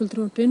हो रहे हो sul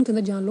treno, ट्रेन के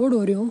अंदर जहाँ लोड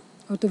हो रहे हो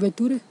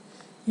autovetture,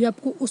 ये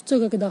आपको उस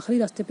जगह के दाखिली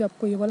रास्ते पे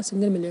आपको ये वाला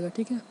सिग्नल मिलेगा,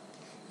 ठीक है।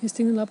 ये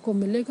सिग्नल आपको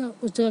मिलेगा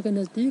उस जगह के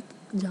नज़दीक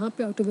जहाँ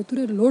पे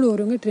autovetture लोड हो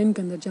रहे होंगे ट्रेन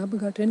के अंदर, जहाँ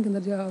पे ट्रेन के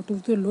अंदर जहाँ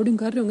autovetture लोडिंग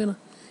कर रहे होंगे ना,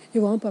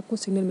 ये वहाँ पर आपको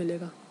सिग्नल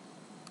मिलेगा।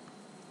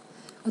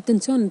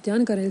 attenzione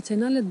ध्यान करें il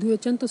segnale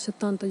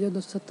 270 जो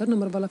 270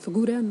 नंबर वाला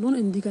फिगूर है नॉन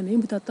इंडिका नहीं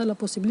बताता la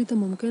possibilità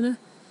मुमकिन है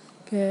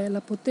कि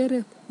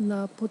la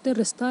poter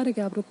restare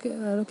कि आप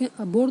रुकें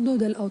a bordo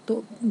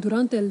dell'auto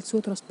durante il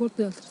suo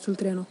trasporto sul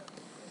treno,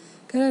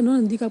 कह रहा है नॉन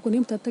इंडिका आपको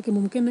नहीं बताता कि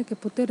मुमकिन है कि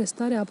poter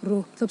restare आप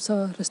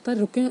मतलब restare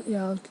रुकें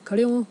या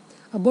खड़े हों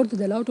a bordo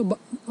dell'auto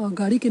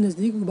गाड़ी के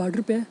नज़दीक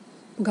बॉर्डर पे,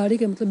 गाड़ी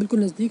के मतलब बिल्कुल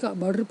नज़दीक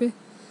बॉर्डर पे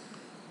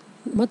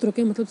मत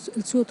रुके, मतलब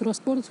सो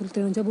ट्रांसपोर्ट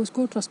चलते हैं जब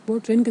उसको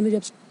ट्रांसपोर्ट ट्रेन के अंदर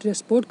जब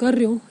ट्रांसपोर्ट कर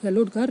रहे हो या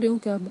लोड कर रहे हो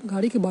क्या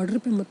गाड़ी के बॉर्डर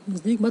पे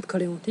नज़दीक मत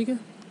खड़े हो, ठीक है।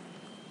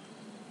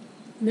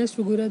 नेक्स्ट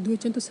फिगर है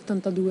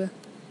 272 है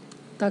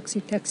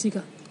टैक्सी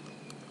का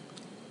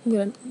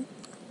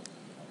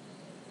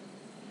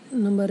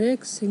नंबर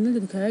 1 सिग्नल जो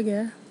दिखाया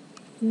गया है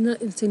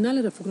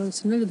सिग्नल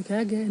जो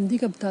दिखाया गया है हिंदी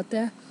का बताता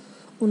है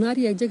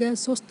उनारी एक जगह है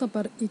सोस्ता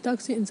पर ई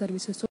टैक्सी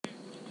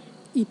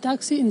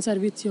इन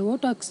सर्विस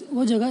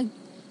वो जगह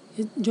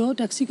जो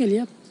टैक्सी के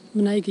लिए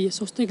बनाई गई है,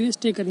 सोचते के लिए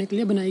स्टे करने के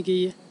लिए बनाई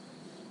गई है।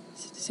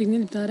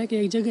 सिग्नल बता रहा है कि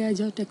एक जगह है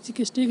जहाँ टैक्सी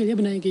के स्टे के लिए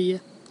बनाई गई है।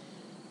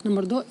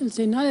 Number 2 il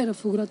segnale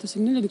raffigurato,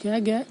 signal दिखाया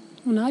गया है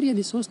उनार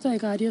यदि सोचता है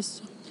कार्य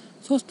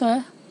सोचता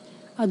है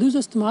अदूज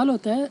इस्तेमाल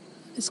होता है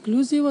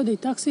exclusive the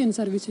taxi in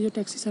service, जो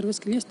टैक्सी सर्विस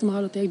के लिए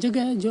इस्तेमाल होता है, एक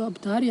जगह है जो अब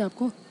बता रही है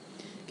आपको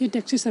कि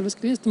टैक्सी सर्विस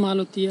के लिए इस्तेमाल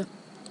होती है।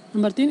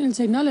 Number 3 il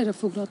segnale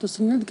raffigurato,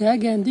 signal दिखाया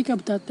गया हिंदी का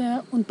बताता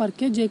है उन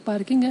पार्केज जो एक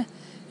पार्किंग है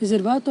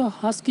रिजर्वाto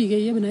हास की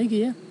गई है बनाई गई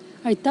है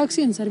आई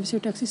taxi in service,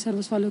 taxi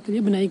service वालों के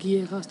लिए बनाई गई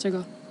है, ख़ास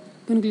जगह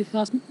उनके लिए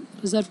ख़ास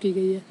रिजर्व की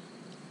गई है।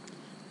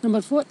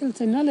 Number 4 il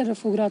segnale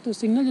raffigurato,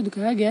 signal जो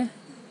दिखाया गया है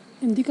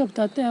हिंदी का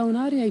बताता है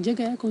उनार एक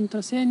जगह है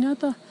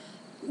contrasegnata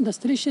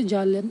दस्तरिश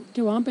जाल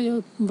कि वहाँ पे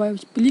जो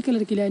पीली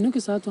कलर की लाइनों के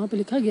साथ वहाँ पे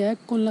लिखा गया है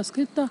con la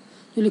scritta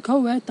जो लिखा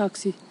हुआ है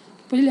टैक्सी,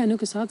 पीली लाइनों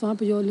के साथ वहाँ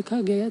पे जो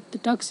लिखा गया है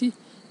टैक्सी,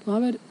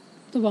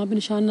 तो वहाँ पे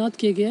निशानात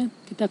किए गए हैं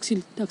कि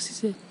टैक्सी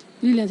से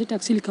पीली लाइन से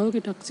टैक्सी लिखा हुआ कि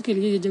टैक्सी के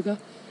लिए ये जगह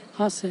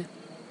खास है,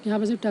 यहाँ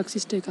पे सिर्फ टैक्सी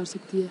स्टे कर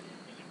सकती है।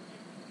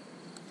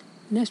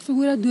 नेक्स्ट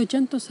फिगura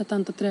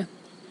 273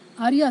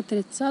 आरिया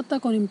attrezzata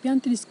con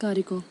impianti di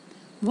scarico,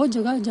 वो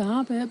जगह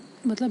जहाँ पे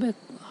मतलब एक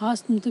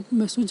खास मतलब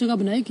महसूस जगह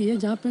बनाई गई है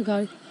जहाँ पे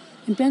गाड़ी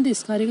इम्पियांति di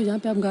scarico, जहाँ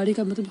पे आप गाड़ी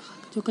का मतलब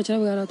जो कचरा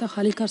वगैरह होता है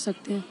खाली कर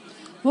सकते हैं।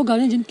 वो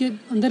गाड़ियाँ जिनके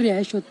अंदर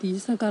रिहाइश होती है,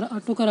 जिस तरह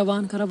ऑटो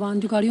करावान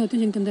जो गाड़ियाँ होती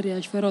हैं जिनके अंदर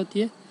रिहाइश वगैरह होती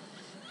है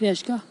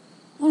रिहाइश का,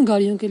 उन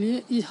गाड़ियों के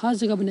लिए ये खास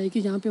जगह बनाई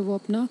गई जहाँ पे वो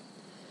अपना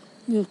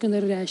जो उसके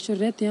अंदर रिहाइश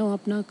रहते हैं वो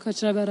अपना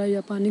कचरा वगैरह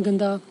या पानी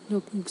गंदा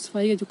जो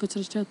सफाई का जो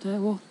कचरा होता है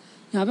वो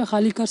यहाँ पे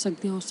खाली कर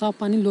सकते हैं और साफ़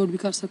पानी लोड भी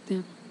कर सकते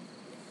हैं।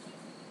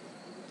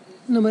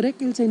 Number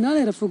 1 il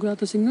segnale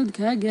raffigurato, signal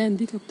दिखाया गया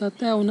हिंदी का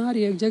बताता है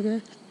उनारी एक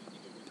जगह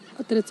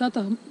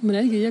attrezzata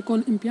बनाई गई है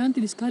con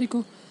impianti di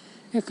scarico,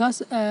 एक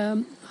खास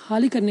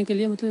खाली करने के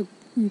लिए मतलब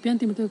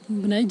impianti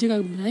मतलब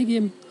जगह बनाई गई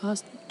है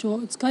खास जो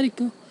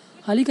scarico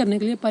खाली करने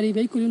के लिए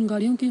परिवहन उन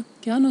गाड़ियों के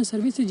क्या नो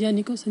सर्विस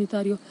जैनिको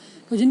सैनिटारियो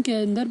तो जिनके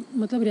अंदर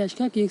मतलब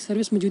रिहाइशगाह की एक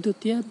सर्विस मौजूद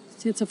होती है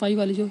सेहत सफाई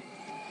वाली, जो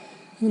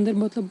अंदर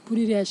मतलब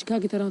पूरी रिहाइशगाह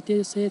की तरह होती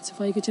है, सेहत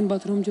सफाई किचन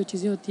बाथरूम जो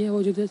चीज़ें होती हैं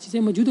वो जो चीज़ें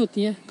मौजूद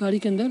होती हैं गाड़ी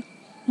के अंदर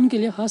उनके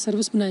लिए ख़ास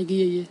सर्विस बनाई गई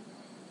है। ये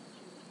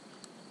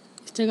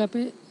इस जगह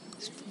पे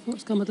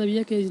उसका मतलब ये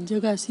है कि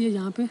जगह ऐसी है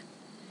जहाँ पे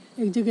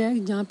एक जगह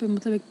है जहाँ पे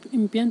मतलब एक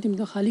इम्पियांति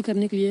मतलब खाली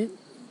करने के लिए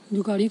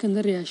जो गाड़ी के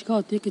अंदर रिहाइशगाह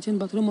होती है किचन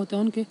बाथरूम होता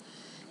है उनके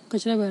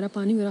कचरा वगैरह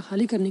पानी वगैरह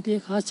खाली करने के लिए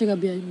ख़ास जगह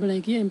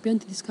बनाई गई है,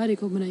 इम्पियांति di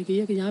scarico बनाई गई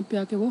है कि यहाँ पे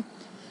आके वो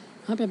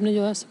यहाँ पे अपने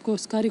जो है सबको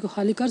स्कारी को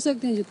खाली कर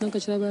सकते हैं जितना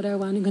कचरा वगैरह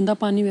पानी गंदा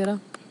पानी वगैरह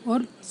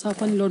और साफ़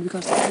पानी लोड भी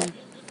कर सकते हैं।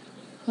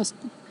 बस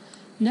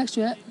नेक्स्ट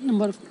जो है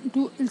number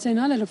 2 il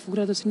segnale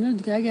raffigurato, signal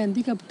दिखाया गया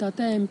हिंदी का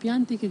बताता है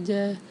इम्पियांति के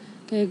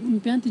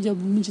इम्पियांति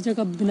जब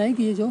जगह बनाई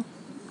गई है जो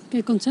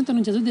कि कंसेंट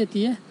इजाज़त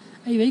देती है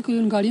आई वही कोई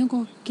उन गाड़ियों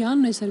को क्या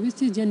नई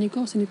सर्विस थी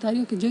जैनिको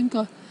सैनिटारियो की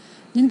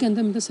जिनके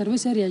अंदर मतलब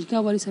सर्विस है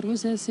रिहाइशगाह वाली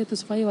सर्विस है सेहत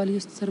सफाई वाली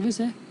सर्विस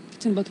है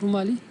किचन बाथरूम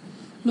वाली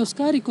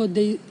लोस्कारी को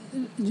दे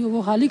जो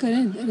वो खाली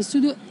करें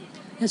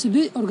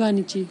रेसिडुई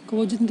ऑर्गेनिची को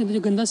वो जिनके अंदर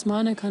जो गंदा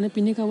सामान है खाने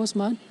पीने का वो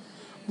सामान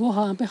वो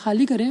यहाँ पे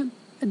खाली करें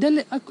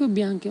डेल अक्व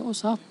ब्यांग के और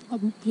साफ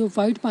जो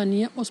वाइट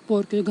पानी है और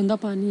स्पोर के जो गंदा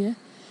पानी है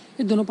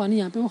ये दोनों पानी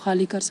यहाँ पे वो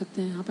खाली कर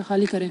सकते हैं, यहाँ पे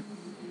खाली करें।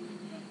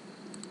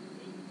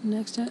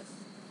 नेक्स्ट है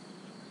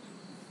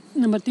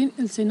number 3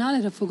 il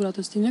segnale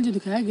raffigurato, signal जो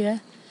दिखाया गया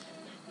है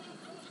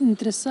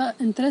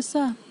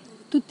इंटरेसा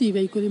तुत्ती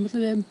वेहिकल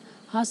मतलब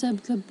हाँ से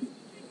मतलब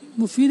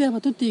मुफीद है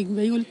तुत्ती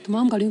वेहिकल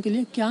तमाम गाड़ियों के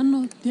लिए क्या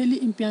नो डेली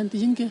इम्पियांति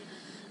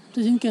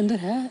जिनके अंदर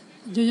है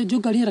जो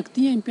गाड़ियाँ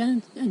रखती हैं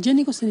इम्पियांत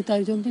जेनी को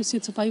सैनिटारी जो मतलब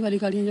सेहत सफाई वाली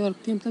गाड़ियाँ जो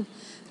रखती हैं मतलब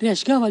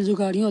रिहाइशगाह वाली जो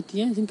गाड़ियाँ होती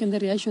हैं जिनके अंदर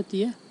रिहाइश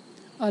होती है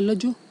आलो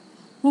जो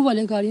वो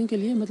वाली गाड़ियों के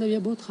लिए मतलब ये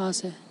बहुत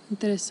ख़ास है,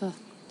 इंटरेसा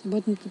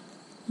बहुत मतलब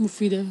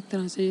मुफीद है एक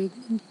तरह से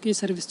ये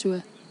सर्विस जो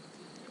है।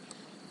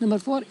 Number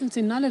 4 il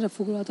segnale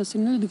raffigurato,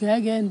 signal दिखाया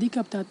गया हिंदी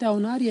का बताता है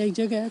उनारी एक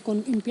जगह है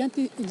कौन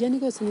इम्पियांति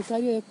जेनिको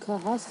सैनिटारियो एक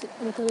खास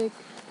मतलब एक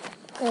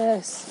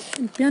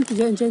इम्पियांति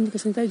जो जेनिको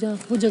सैनिटारियो जहाँ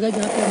वो जगह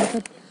जहाँ पे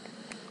मतलब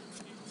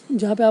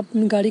जहाँ पे आप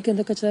गाड़ी के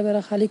अंदर कचरा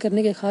वगैरह खाली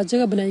करने की खास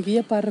जगह बनाई गई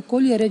है पर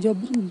कोलियर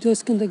जो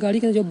इसके अंदर गाड़ी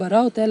के अंदर जो भरा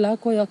होता है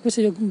लाखों या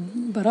से जो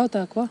भरा होता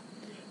है अक्वा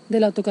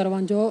दिला तो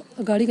करवान जो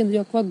गाड़ी के अंदर जो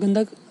अक्वा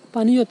गंदा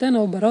पानी होता है ना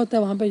वो भरा होता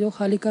है वहाँ पे जो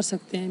खाली कर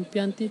सकते हैं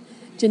इम्पियांति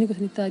जेनिको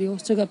सैनिटारियो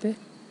उस जगह पे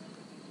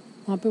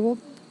वहाँ पे वो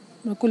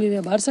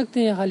कोलियर भर सकते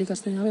हैं या खाली कर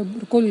सकते हैं, यहाँ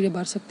पे कोलियर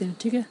भर सकते हैं,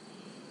 ठीक है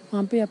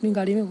वहाँ पे अपनी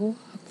गाड़ी में वो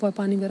अक्वा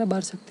पानी वगैरह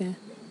भर सकते हैं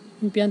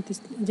इम्पियांति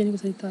जेनिको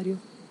सैनिटारियो।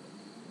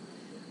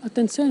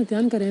 attenzione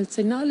ध्यान करें il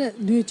segnale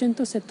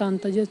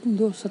 270 ये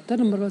 270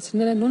 नंबर वाला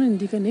सिग्नल है non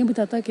indica नहीं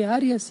बताता कि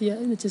aria sia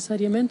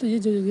necessariamente ये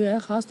जो है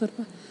ख़ास तौर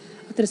पर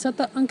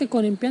attrezzata anche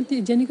con impianti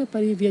igienici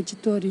per i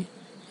viaggiatori,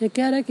 ये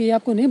कह रहा है कि ये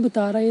आपको नहीं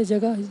बता रहा ये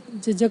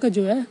जगह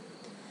जो है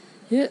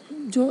ये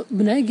जो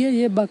बनाई गई है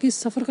ये बाकी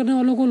सफ़र करने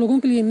वालों लोगों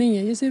के लिए नहीं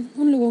है, ये सिर्फ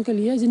उन लोगों के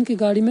लिए है जिनकी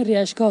गाड़ी में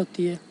रिहाइशगाह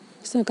होती है,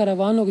 जिस तरह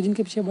करावान लोग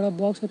जिनके पीछे बड़ा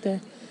बॉक्स होता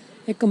है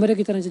एक कमरे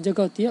की तरह जो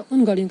जगह होती है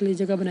उन गाड़ियों के लिए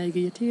जगह बनाई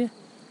गई है, ठीक है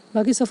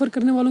बाकी सफ़र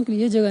करने वालों के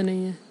लिए जगह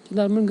नहीं है, जो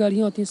नॉर्मल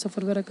गाड़ियाँ होती हैं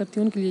सफ़र वगैरह करती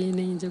हैं उनके लिए ये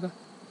नहीं है जगह।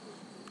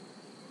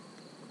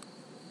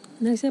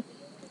 नेक्स्ट है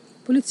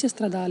पुलिस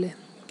स्ट्राडाले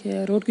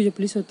के रोड की जो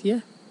पुलिस होती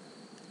है।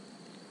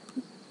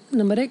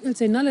 Number 1 il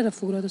segnale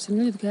raffigurato,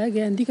 signal दिखाया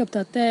गया हिंदी का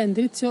बताता है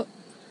अंदर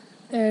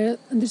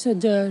से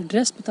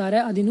एड्रेस बता रहा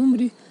है आदि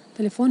नंबरी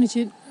टेलीफोन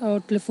नीचे और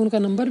टेलीफोन का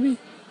नंबर भी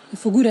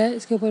फिगर है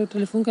इसके ऊपर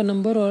टेलीफोन का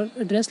नंबर और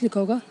एड्रेस लिखा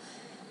होगा।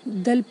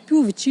 del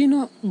più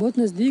vicino बहुत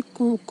नज़दीक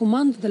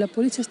कमांड दला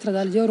पुलिस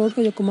स्ट्राडाले जो रोड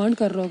का जो कमांड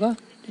कर रहा होगा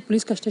जो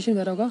पुलिस का स्टेशन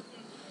वगैरह होगा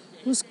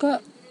उसका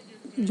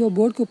जो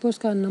बोर्ड के ऊपर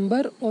उसका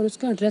नंबर और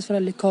उसका एड्रेस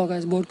वगैरह लिखा होगा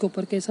इस बोर्ड के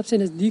ऊपर के सबसे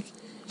नज़दीक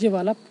ये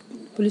वाला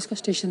पुलिस का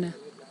स्टेशन है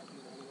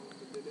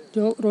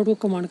जो रोड को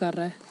कमांड कर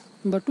रहा है।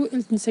 Number 2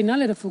 il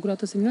segnale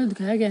raffigurato, signal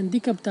दिखाया गया हिंदी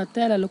का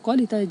बताता है la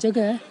località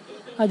जगह है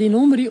आदि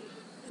नंबरी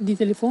दी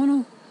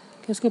टेलीफोन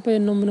che उसके ऊपर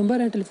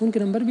नंबर है, टेलीफोन के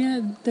नंबर भी हैं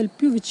del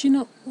più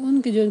vicino,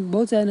 उनके जो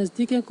बहुत ज़्यादा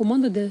नज़दीक है,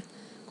 comando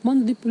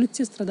di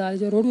polizia stradale,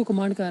 जो रोड को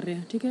कमांड कर रहे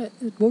हैं, ठीक है।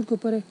 इस बोर्ड के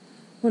ऊपर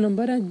वो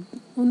नंबर है,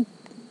 उन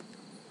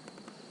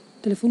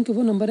टेलीफोन के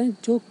वो नंबर हैं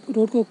जो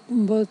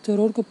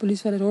रोड को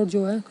पुलिस वाले रोड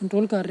जो है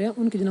कंट्रोल कर रहे हैं,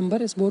 उनके जो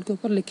नंबर इस बोर्ड के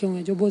ऊपर लिखे हुए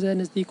हैं जो बहुत ज़्यादा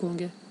नज़दीक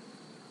होंगे।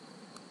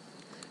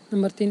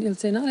 Number 3, il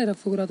segnale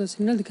raffigurato,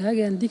 signal दिखाया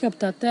गया indica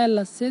बताता है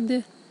la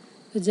sede,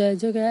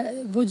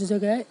 वो जो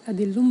जगह है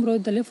del numero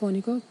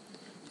telefonico,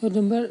 जो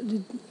नंबर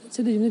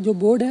सीधे जो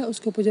बोर्ड है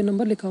उसके ऊपर जो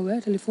नंबर लिखा हुआ है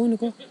टेलीफोन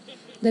को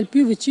del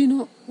più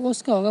vicino,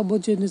 उसका होगा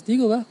बहुत जो नज़दीक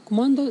होगा,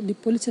 comando di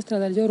polizia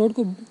stradale, जो रोड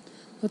को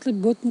मतलब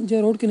बहुत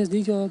जो रोड के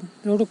नज़दीक जो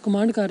रोड को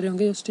कमांड कर रहे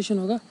होंगे, जो स्टेशन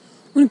होगा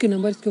उनके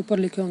नंबर इसके ऊपर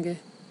लिखे होंगे,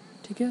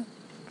 ठीक है।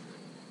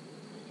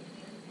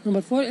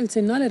 Number 4, il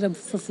segnale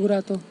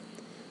raffigurato,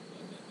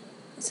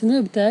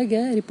 signal बताया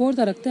गया है रिपोर्ट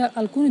रखता है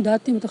alcuni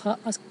dati,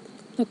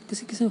 मतलब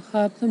किसी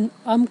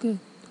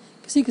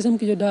किस्म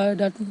की जो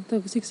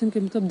मतलब किसी किस्म के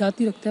मतलब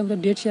दाती रखता है,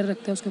 मतलब डेट शेयर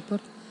रखता है, उसके ऊपर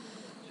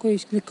कोई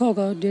लिखा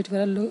होगा डेट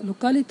वगैरह,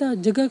 लोकालिता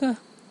जगह का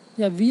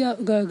या विया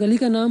गली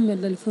का नाम या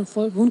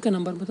टेलीफोन का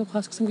नंबर, मतलब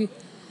खास किस्म की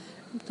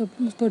मतलब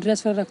उस पर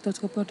एड्रेस वगैरह रखता है,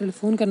 उसके ऊपर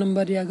टेलीफोन का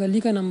नंबर या गली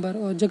का नंबर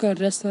और जगह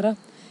एड्रेस वगैरह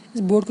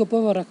इस बोर्ड के ऊपर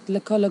वो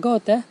लगा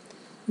होता है।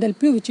 del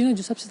più vicino,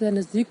 जो सबसे ज़्यादा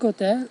नज़दीक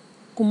होता है,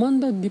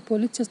 comando di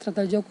polizia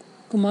stradale, जो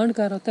कमांड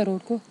कर रहा होता है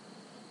रोड को,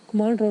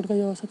 कमांड रोड का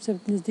जो सबसे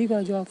नज़दीक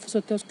वाला जो ऑफिस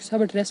होता है उसके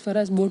सब एड्रेस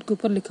वगैरह इस बोर्ड के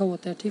ऊपर लिखा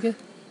होता है, ठीक है।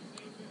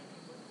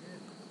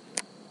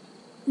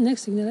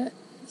 नेक्स्ट सिग्नल है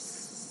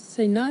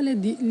segnale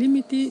di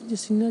limiti, जो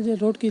सिग्नल जो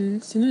रोड की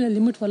सिग्नल है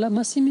लिमिट वाला,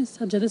 massimi,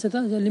 सब ज़्यादा से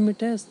ज़्यादा जो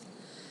लिमिट है,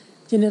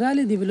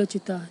 generale di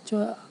velocità, जो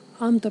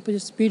आमतौर पर जो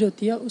स्पीड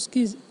होती है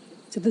उसकी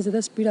ज़्यादा से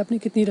ज़्यादा स्पीड आपने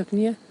कितनी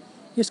रखनी है,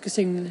 ये उसके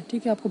सिग्नल है,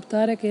 ठीक है। आपको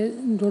बता रहा है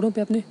कि रोडों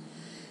पे आपने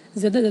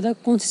ज़्यादा से ज़्यादा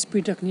कौन सी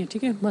स्पीड रखनी है,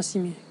 ठीक है,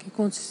 मासिमी कि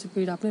कौन सी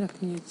स्पीड आपने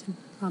रखनी है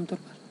आमतौर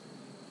पर।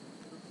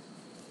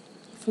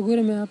 फिगूर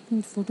में आप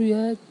फोटो जो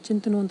है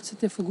चिंतन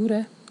से फिगूर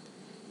है,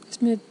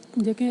 इसमें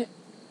देखें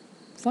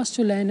फर्स्ट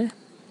जो लाइन है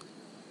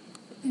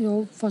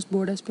जो फर्स्ट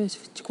बोर्ड है इस पर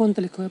कौन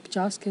सा लिखा हुआ है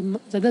 50 के,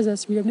 ज़्यादा से ज़्यादा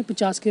स्पीड अपनी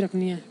 50 की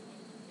रखनी है।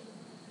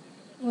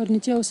 और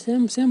नीचे वो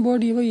सेम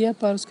बोर्ड ये वही है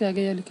पर उसके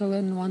आगे ये लिखा हुआ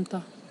है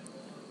 90।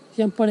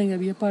 ये हम पढ़ेंगे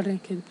अभी, ये पढ़ रहे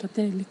हैं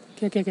बताते हैं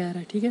क्या क्या कह रहा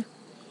है, ठीक है।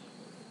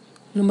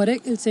 Number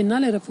 1, il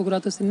segnale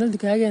raffigurato, signal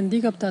दिखाया गया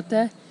हिंदी का बताता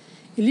है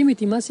i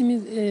limiti massimi,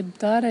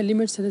 बता रहा है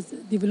लिमिट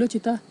दी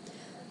वेलोसिटी,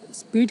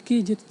 स्पीड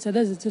की जो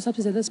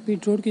सबसे ज़्यादा स्पीड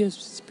रोड की जो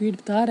स्पीड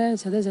बता रहा है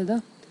ज़्यादा से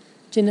ज़्यादा,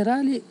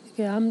 जनरली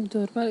के आम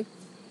तौर पर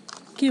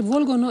कि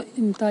vengono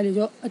in Italia,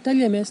 जो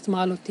इटालिया में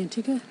इस्तेमाल होती हैं,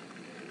 ठीक है।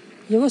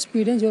 ये वो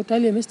स्पीड है जो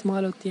इटालिया में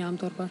इस्तेमाल होती है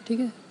आमतौर पर, ठीक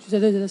है, जो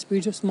ज़्यादा से ज़्यादा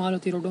स्पीड जो इस्तेमाल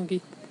होती है रोडों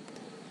की।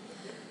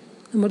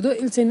 Number 2,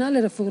 il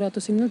segnale raffigurato,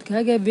 signal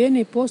दिखाया गया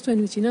viene posto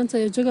in vicinanza,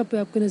 इस जगह पे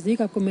आपके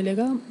नज़दीक आपको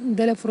मिलेगा,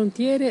 delle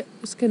frontiere,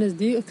 उसके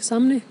नज़दीक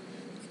सामने,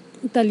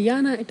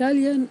 इटालिया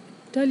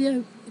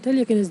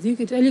के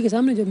नज़दीक, इटालिया के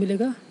सामने जो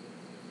मिलेगा,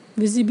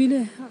 विजिबल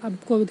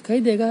आपको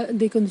दिखाई देगा,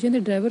 दे कंडीशन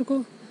ड्राइवर को,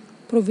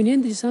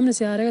 प्रोविनिएंट जो सामने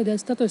से आ रहा है,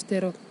 देस्ता तो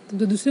स्टेरो,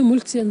 तो दूसरे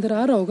मुल्क से अंदर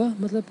आ रहा होगा,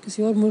 मतलब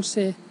किसी और मुल्क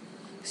से,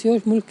 किसी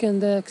और मुल्क के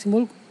अंदर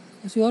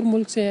किसी और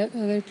मुल्क से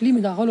अगर इटली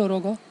में दाखिल हो रहा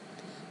होगा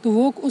तो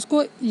वो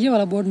उसको ये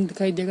वाला बोर्ड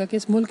दिखाई देगा कि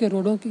इस मुल्क के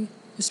रोडों की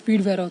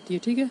स्पीड वगैरह होती है,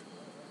 ठीक है।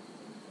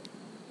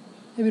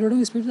 अभी रोडों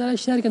की स्पीड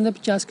शहर के अंदर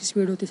 50 की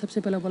स्पीड होती है,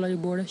 सबसे पहला वाला जो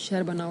बोर्ड है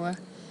शहर बना हुआ है।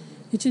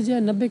 नीचे जो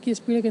है 90 की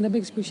स्पीड है कि 90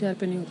 की स्पीड शहर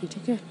पे नहीं होती,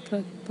 ठीक है।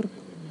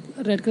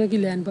 रेड कलर की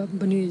लाइन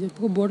बनी हुई है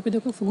जो बोर्ड पे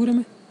देखो फिगूर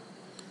में,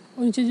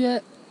 और नीचे जो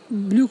है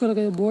ब्लू कलर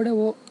का जो बोर्ड है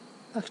वो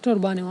एक्स्ट्रा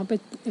उर्बान है, वहाँ पे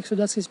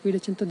 110 की स्पीड है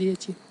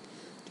 110।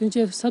 तो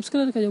नीचे सब्स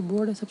कलर का जो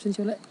बोर्ड है सबसे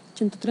नीचे वाला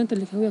 130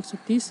 लिखा हुआ है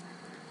 130,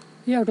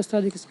 ये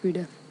ऑटोस्ट्रादा की स्पीड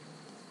है।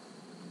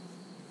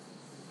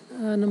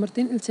 Number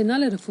 3, il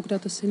segnale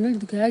raffigurato, signal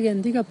दिखाया गया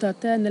हिंदी का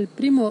बताता है nel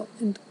primo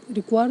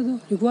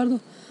riguardo,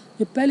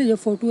 जो पहले जो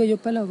फोटो है, जो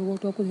पहला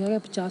फोटो आपको दिखाया गया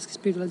 50 की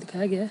स्पीड वाला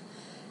दिखाया गया है।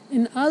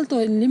 इन alto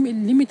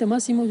limite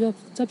massimo, जो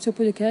सबसे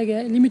ऊपर दिखाया गया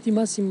है limite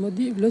massimo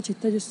di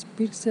velocità, जो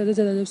स्पीड से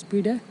ज़्यादा जो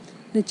स्पीड है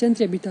nei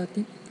centri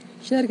abitati,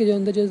 शहर के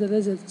अंदर जो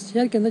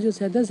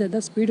ज़्यादा से ज़्यादा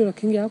स्पीड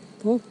रखेंगे आप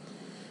वो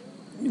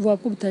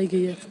आपको बताई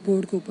गई है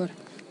बोर्ड के ऊपर।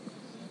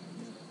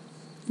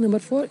 Number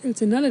 4, il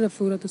segnale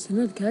raffigurato,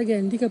 signal दिखाया गया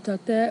हिंदी का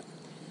बताता है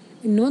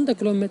 90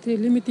 km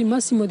limiti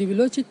massimo di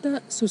velocità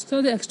su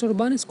strade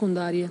extraurbane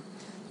secondarie,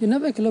 जो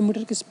 90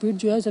 किलोमीटर की स्पीड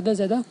जो है ज़्यादा से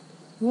ज़्यादा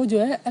वो जो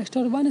है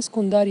एक्स्ट्राउर्बान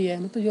सेकेंडरी है,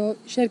 मतलब जो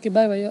शहर के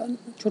बाहर वाले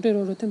छोटे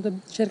रोड होते हैं,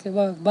 मतलब शहर के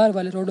बाहर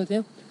वाले रोड होते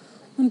हैं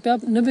उन पे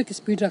आप 90 की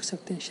स्पीड रख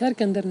सकते हैं, शहर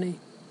के अंदर नहीं।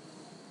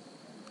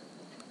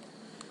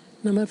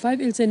 Number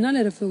 5, il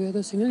segnale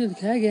raffigurato, signal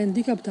दिखाया गया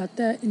हिंदी का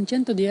बताता है इन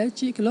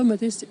 110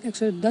 किलोमीटर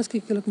 110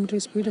 किलोमीटर की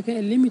स्पीड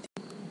रखें लिमिट,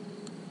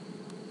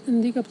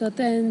 हिंदी का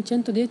बताता है इन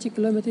 110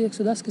 किलोमीटर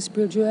 110 की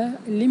स्पीड जो है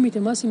लिमिट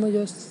मासिमा,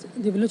 जो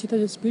वेलोसिटी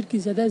जो स्पीड की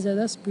ज़्यादा से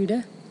ज़्यादा स्पीड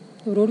है,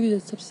 तो रोड की जो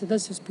सबसे ज़्यादा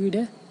स्पीड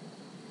है।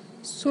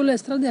 16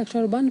 strade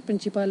extraurbane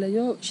प्रिंसिपल है,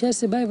 जो शहर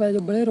से बाहर वाले जो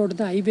बड़े रोड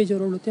होते हैं, हाईवे जो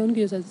रोड होते हैं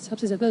उनकी जो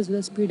सबसे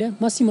ज़्यादा स्पीड है,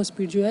 मासिमा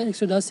स्पीड जो है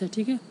 110 है,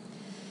 ठीक है।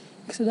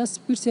 110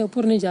 स्पीड से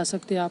ऊपर नहीं जा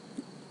सकते आप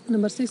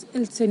Number 6,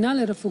 il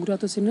segnale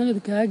raffigurato, il segnale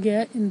दिखाया गया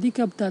है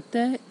indica बताता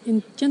है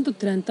in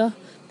 130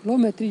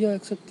 km जो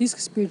 130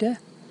 की स्पीड है,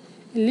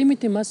 il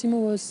limite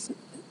massimo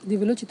di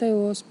velocità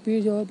वो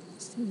स्पीड जो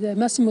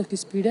मैक्सिमम की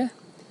स्पीड है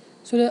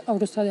सुले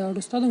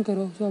ऑटोस्ट्राडों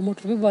करो जो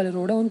मोटरवे वाले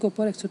रोड है उनके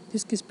ऊपर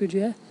 130 की स्पीड जो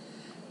है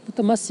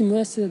तो मैक्सिमम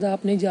है, इससे ज़्यादा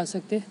आप नहीं जा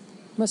सकते।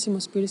 मैक्सिमम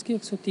स्पीड इसकी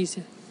 130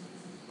 है,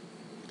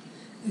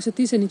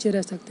 130 से नीचे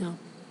रह सकते हैं आप।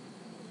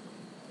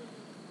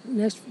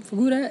 नेक्स्ट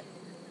फिगर है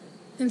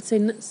il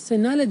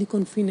segnale di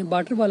confine,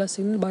 border वाला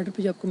सिग्नल, बॉर्डर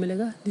पे जो आपको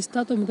मिलेगा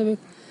दिस्ता तो मतलब एक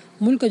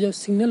मुल्क का जो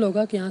सिग्नल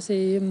होगा कि यहाँ से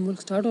ये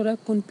मुल्क स्टार्ट हो रहा है।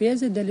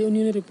 कॉन्पेज दिल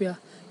यूनियन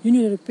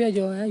यूरोपिया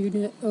जो है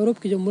यूरोप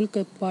की जो मुल्क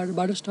का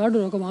बॉर्डर स्टार्ट हो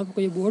रहा होगा वहाँ पर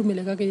कोई बोर्ड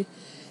मिलेगा कि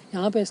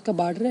यहाँ पे इसका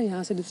बॉर्डर है,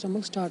 यहाँ से दूसरा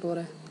मुल्क स्टार्ट हो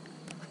रहा है।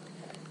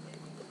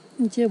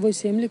 नीचे वही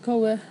सेम लिखा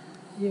हुआ है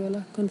ये वाला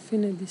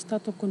कॉन्फिन दिस्ता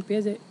तो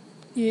कॉन्पेज है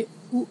ये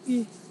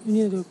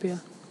union europaea.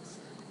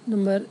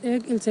 Number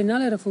 1 il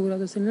segnale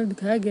raffigurato, signal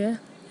दिखाया गया है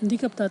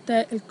indica बताता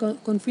है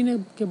कॉन्फिन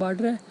के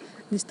बॉर्डर है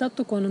दिस्ता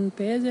तो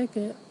कॉन्पेज है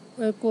कि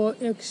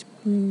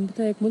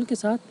एक मुल्क के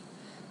साथ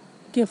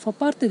के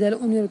फपार्ट दिल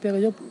यूनियन यूरोपिया का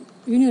जो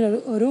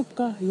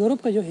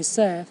यूरोप का जो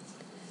हिस्सा है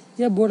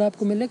यह बोर्ड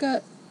आपको मिलेगा।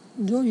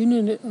 जो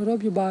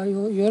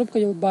यूरोप का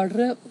जो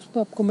बॉर्डर है उस पर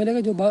आपको मिलेगा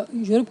जो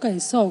यूरोप का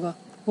हिस्सा होगा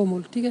वो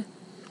मुल्क, ठीक है।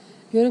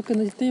 यूरोप के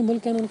अंदर जितने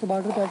मुल्क हैं उनके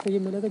बॉर्डर पे आपको ये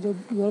मिलेगा जो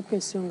यूरोप के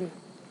हिस्से होंगे।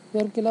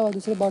 यूरोप के अलावा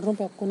दूसरे बॉर्डरों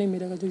पे आपको नहीं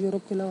मिलेगा जो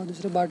यूरोप के अलावा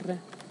दूसरे बॉर्डर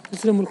हैं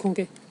दूसरे मुल्कों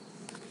के।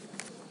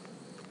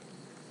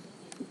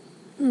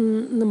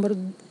 नंबर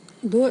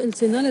 2 il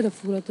segnale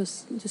raffigurato,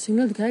 जो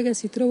सिग्नल दिखाया गया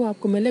सीतरो वो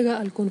आपको मिलेगा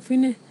अल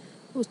कॉन्फिन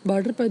उस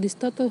बॉर्डर पर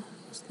दिस्ता तो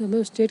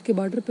स्टेट के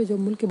बॉर्डर पे जो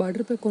मुल्क के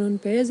बॉर्डर पे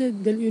कॉन्पेज है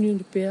दिल यूनियन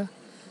यूरोपिया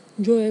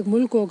जो एक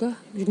मुल्क होगा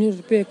यूनियन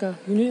यूरोपिया का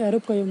यूनियन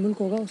यूरोप का जो मुल्क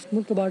होगा उस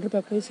मुल्क के बॉर्डर पे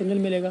आपको ये सिग्नल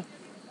मिलेगा।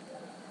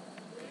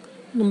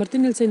 Number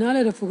 3 il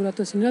segnale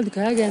raffigurato, signal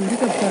दिखाया गया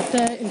indica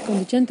बताता है il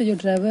conducente जो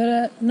ड्राइवर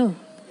है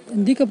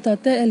indica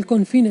बताता है il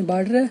confine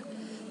बॉर्डर है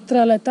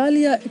tra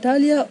l'Italia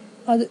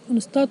ad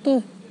uno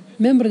stato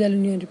membro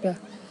dell'Unione Europea,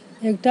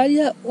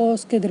 Italia और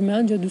उसके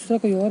दरमियान जो दूसरा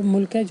कोई और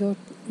मुल्क है जो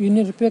यूनियन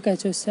यूरोपिया का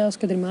हिस्सा है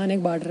उसके दरमियान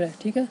एक बॉर्डर है,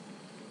 ठीक है।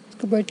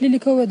 इसको पर इटली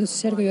लिखा हुआ है, दूसरे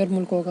शहर कोई और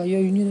मुल्क होगा ये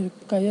यूनियन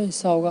का यह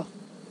हिस्सा होगा।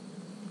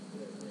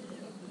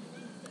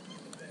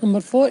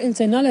 Number 4 il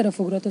segnale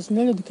raffigurato,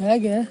 signal जो दिखाया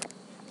गया है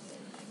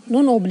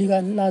नॉन ओब्लिगा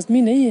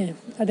लाजमी नहीं है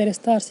अदर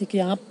स्टार से कि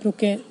आप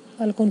रुकें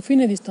अल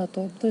कॉन्फिन दिस्ता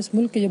तो इस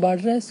मुल्क के जो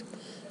बॉर्डर है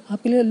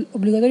आपके लिए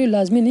ओब्लिगाटरी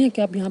लाजमी नहीं है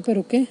कि आप यहाँ पे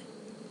रुकें,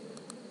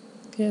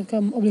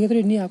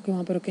 ओब्लिगाटरी नहीं है आपके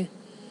वहाँ पे रुकें।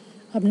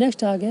 अब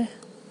नेक्स्ट आ गया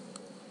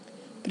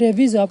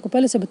प्रेविज़ आपको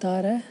पहले से बता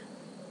रहा है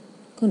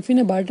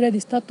कॉन्फिन बॉर्डर है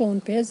दिस्ता तो ऑन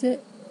पेज है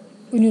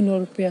यूनियन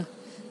यूरोपिया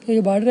का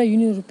जो बॉर्डर है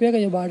यूनियन यूरोपिया का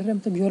जो बॉर्डर है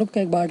मतलब यूरोप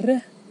का एक बॉर्डर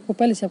है वो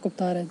पहले से आपको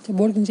बता रहा है। जब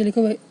बोर्ड के नीचे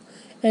लिखा हुआ है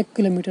 1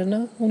 किलोमीटर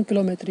ना 1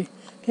 किलोमीटर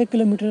 1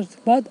 किलोमीटर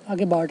बाद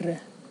आगे बॉर्डर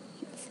है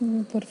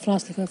पर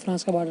फ्रांस लिखा है,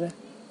 फ्रांस का बॉर्डर है।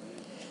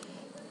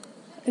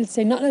 il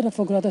segnale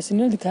raffigurato,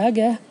 सिग्नल दिखाया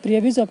गया है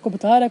प्रेविज़ आपको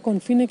बता रहा है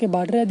कॉन्फिन के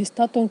बॉर्डर है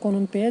दिस्ता तो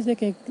कॉन्पेज है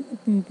कि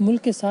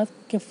मुल्क के साथ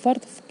के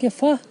फ़र्द के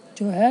फ़ा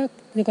जो है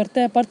जो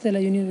करता है पर्थ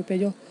यूनियन यूरोपिया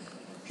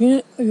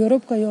जो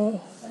यूरोप का जो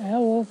है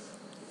वो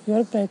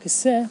यूरोप का एक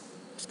हिस्सा है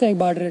उसका एक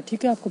बॉर्डर है,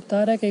 ठीक है। आपको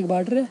बता रहा है कि एक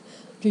बॉर्डर है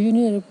जो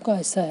यूनियन यूरोप का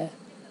हिस्सा है।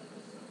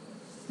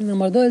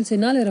 Number 2 il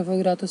segnale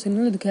raffigurato,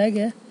 signal दिखाया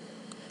गया है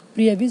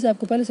प्रेविज़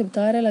आपको पहले से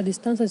बता रहा है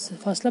लादिस्तान से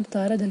फासला बता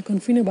रहा है दिल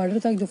कॉन्फिन बॉर्डर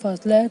तक जो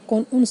फासला है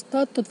कौन उन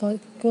स्तात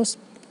तो उस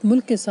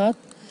मुल्क के साथ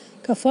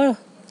का फ़र्क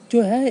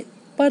जो है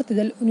पर्थ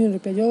दिल यूनियन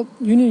यूरोपिया जो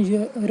यूनियन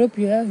यूरोप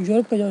जो है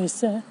यूरोप का जो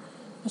हिस्सा है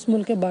उस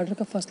मुल्क के बॉर्डर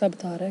का फासला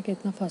बता रहा है कि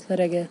इतना फासला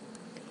रह गया है।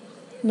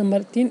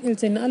 Number 3 il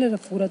segnale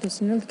raffigurato,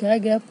 signal दिखाया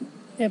गया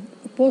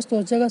पोस्ट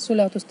उस जगह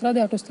सुले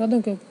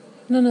ऑटोस्ट्रादों के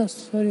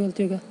सॉरी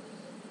गलती होगा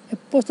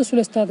पोस्ट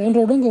सुले स्ट्रादे उन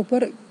रोडों के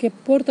ऊपर के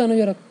पोर्टानो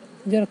जो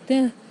रखते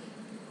हैं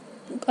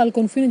अल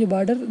कॉन्फिन जो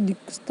बॉर्डर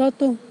दिस्ता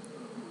तो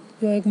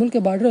जो एक मुल्क के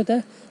बॉर्डर होता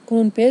है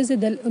कॉन्पेज से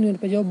दिल यूनियन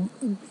पे जो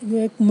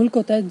एक मुल्क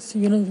होता है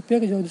यूनियन यूरोपिया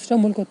का जो दूसरा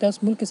मुल्क होता है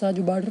उस मुल्क के साथ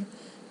जो बॉर्डर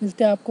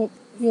मिलते हैं आपको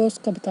ये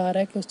उसका बता रहा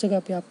है कि उस जगह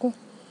पे आपको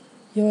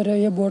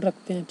ये बोर्ड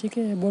रखते हैं, ठीक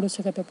है। ये बोर्ड उस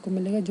जगह पे आपको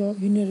मिलेगा जो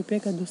यूनियन यूरोपिया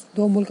का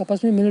दो मुल्क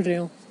आपस में मिल रहे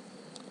हों।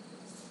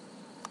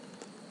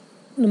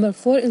 Number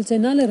 4 il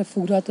segnale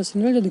raffigurato,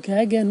 signal जो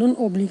दिखाया गया नॉन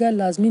ओब्लिगा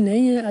लाजमी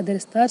नहीं है अदर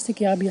स्टार से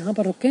कि आप यहाँ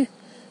पर रुकें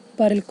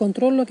पर il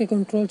कंट्रोल के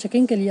कंट्रोल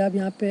चेकिंग के लिए आप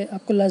यहाँ पे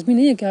आपको लाजमी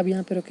नहीं है कि आप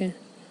यहाँ पे रुकें।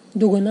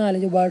 दोगुना वाले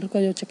जो बॉर्डर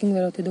का जो चेकिंग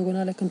वगैरह होती है दोगुना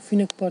वाले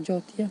कॉन्फिन पर जो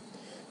होती है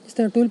जिस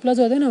तरह टूल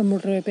प्लाजा होता है ना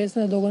मोटरवे पे इस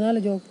तरह दोगुना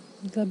वाले जो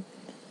मतलब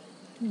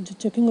जो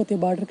चेकिंग होती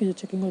है बॉर्डर की जो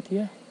चेकिंग होती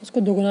है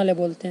उसको दोगुनाले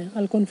बोलते हैं।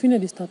 अल कॉन्फिन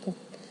दिस्ता तो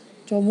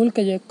जो मुल्क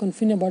का जो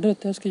कॉन्फिन बॉर्डर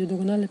होता है उसके जो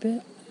दोगुनाले पे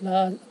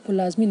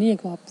लाजमी नहीं है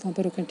कि आप वहाँ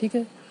पे रुकें, ठीक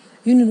है।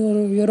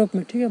 यूनियन यूरोप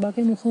में, ठीक है।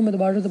 बाकी मुल्कों में तो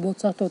बॉर्डर तो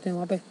बहुत सख्त होते हैं,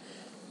 वहाँ पे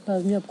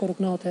लाजमी आपको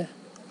रुकना होता है,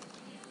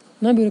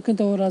 ना भी रुकें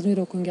तो वो लाजमी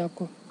रोकेंगे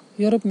आपको।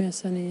 यूरोप में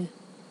ऐसा नहीं है।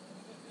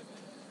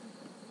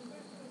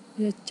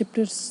 ये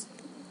चैप्टर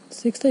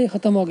 6 था, ये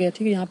ख़त्म हो गया,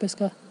 ठीक है। यहाँ पे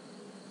इसका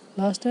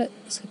लास्ट है,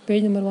 इसका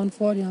पेज नंबर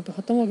 14 यहाँ पे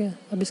ख़त्म हो गया।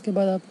 अब इसके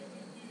बाद आप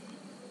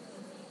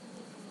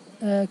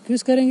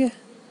क्विज़ करेंगे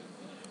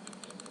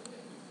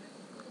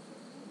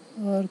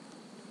और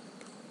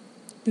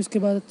उसके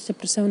बाद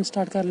चैप्टर 7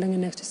 स्टार्ट कर लेंगे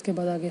नेक्स्ट, इसके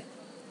बाद आगे।